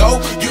 Before you go,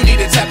 you need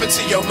to tap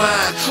into your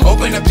mind.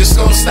 Open up your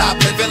skull, stop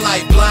living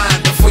life blind.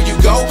 Before you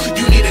go,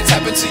 you need to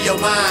tap into your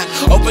mind.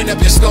 Open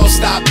up your skull,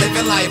 stop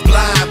living life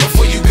blind.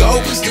 Before you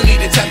go, you need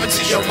to tap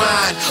into your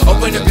mind.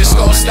 Open up your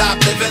skull, stop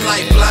living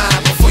life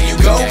blind. Before you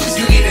go,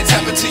 you need to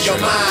tap into your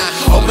mind.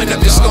 Open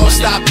up your skull,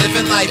 stop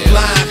living life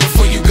blind.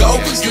 Before you go,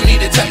 you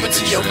need to tap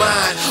into your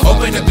mind.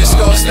 Open up your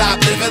skull, stop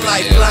living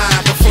life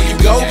blind. Before you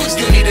go,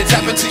 you need to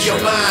tap into your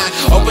mind.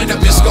 Open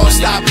up your skull,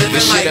 stop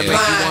living life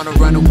blind. You wanna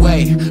run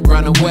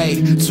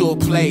away to a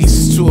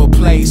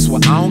place where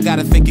I don't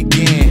gotta think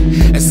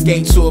again.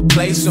 Escape to a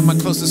place where my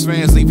closest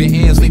friends leave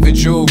your ends, leave your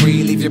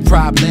jewelry, leave your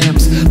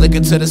problems. Look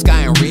into the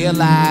sky and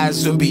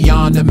realize you're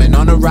beyond them and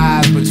on the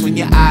rise. Between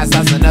your eyes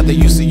lies another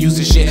used to use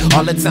this shit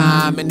all the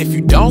time. And if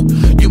you don't,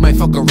 you might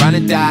fuck around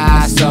and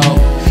die. So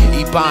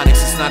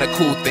Ebonics, it's not a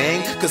cool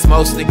thing, cause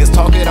most niggas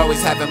talk it,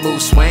 always having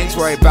mood swings.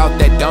 Worry about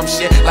that dumb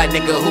shit like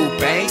nigga who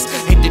banks.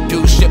 Hate to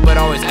do shit but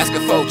always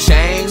asking for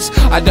change.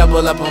 I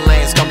double up on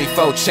lanes, call me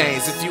 4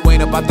 chains. If you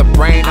ain't about the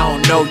brain, I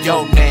don't know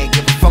your name.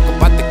 Give a fuck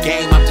about the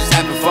game, I'm just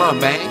having fun,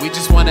 man. We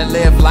just wanna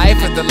live life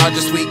at the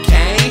largest we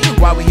can.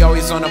 Why we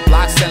always on the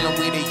block selling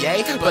weed and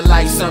yay? But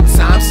like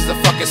sometimes it's a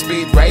fucking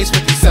speed race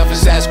with these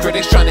selfish ass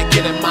critics trying to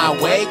get in my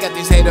way. Got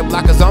these hater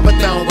blockers on but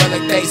don't well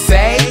like they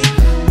say.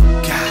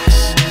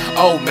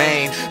 Oh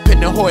man, pin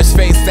the horse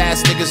face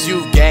ass niggas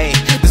you gay.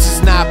 This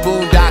is not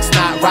Boondocks,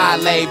 not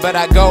Raleigh, but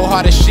I go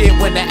hard as shit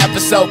when the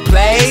episode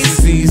plays.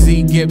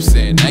 Azizi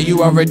Gibson, now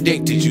you are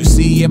addicted. You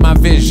see in my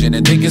vision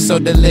and think it's so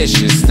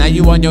delicious. Now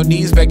you on your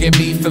knees begging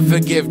me for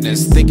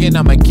forgiveness, thinking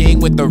I'm a king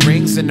with the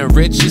rings and the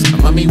riches.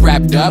 My mommy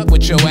wrapped up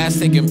with your ass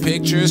taking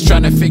pictures,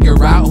 trying to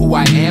figure out who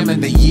I am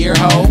in the year,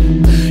 ho.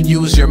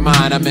 Use your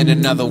mind, I'm in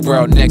another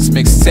world. Next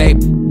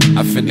mixtape,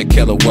 I finna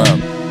kill a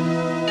world.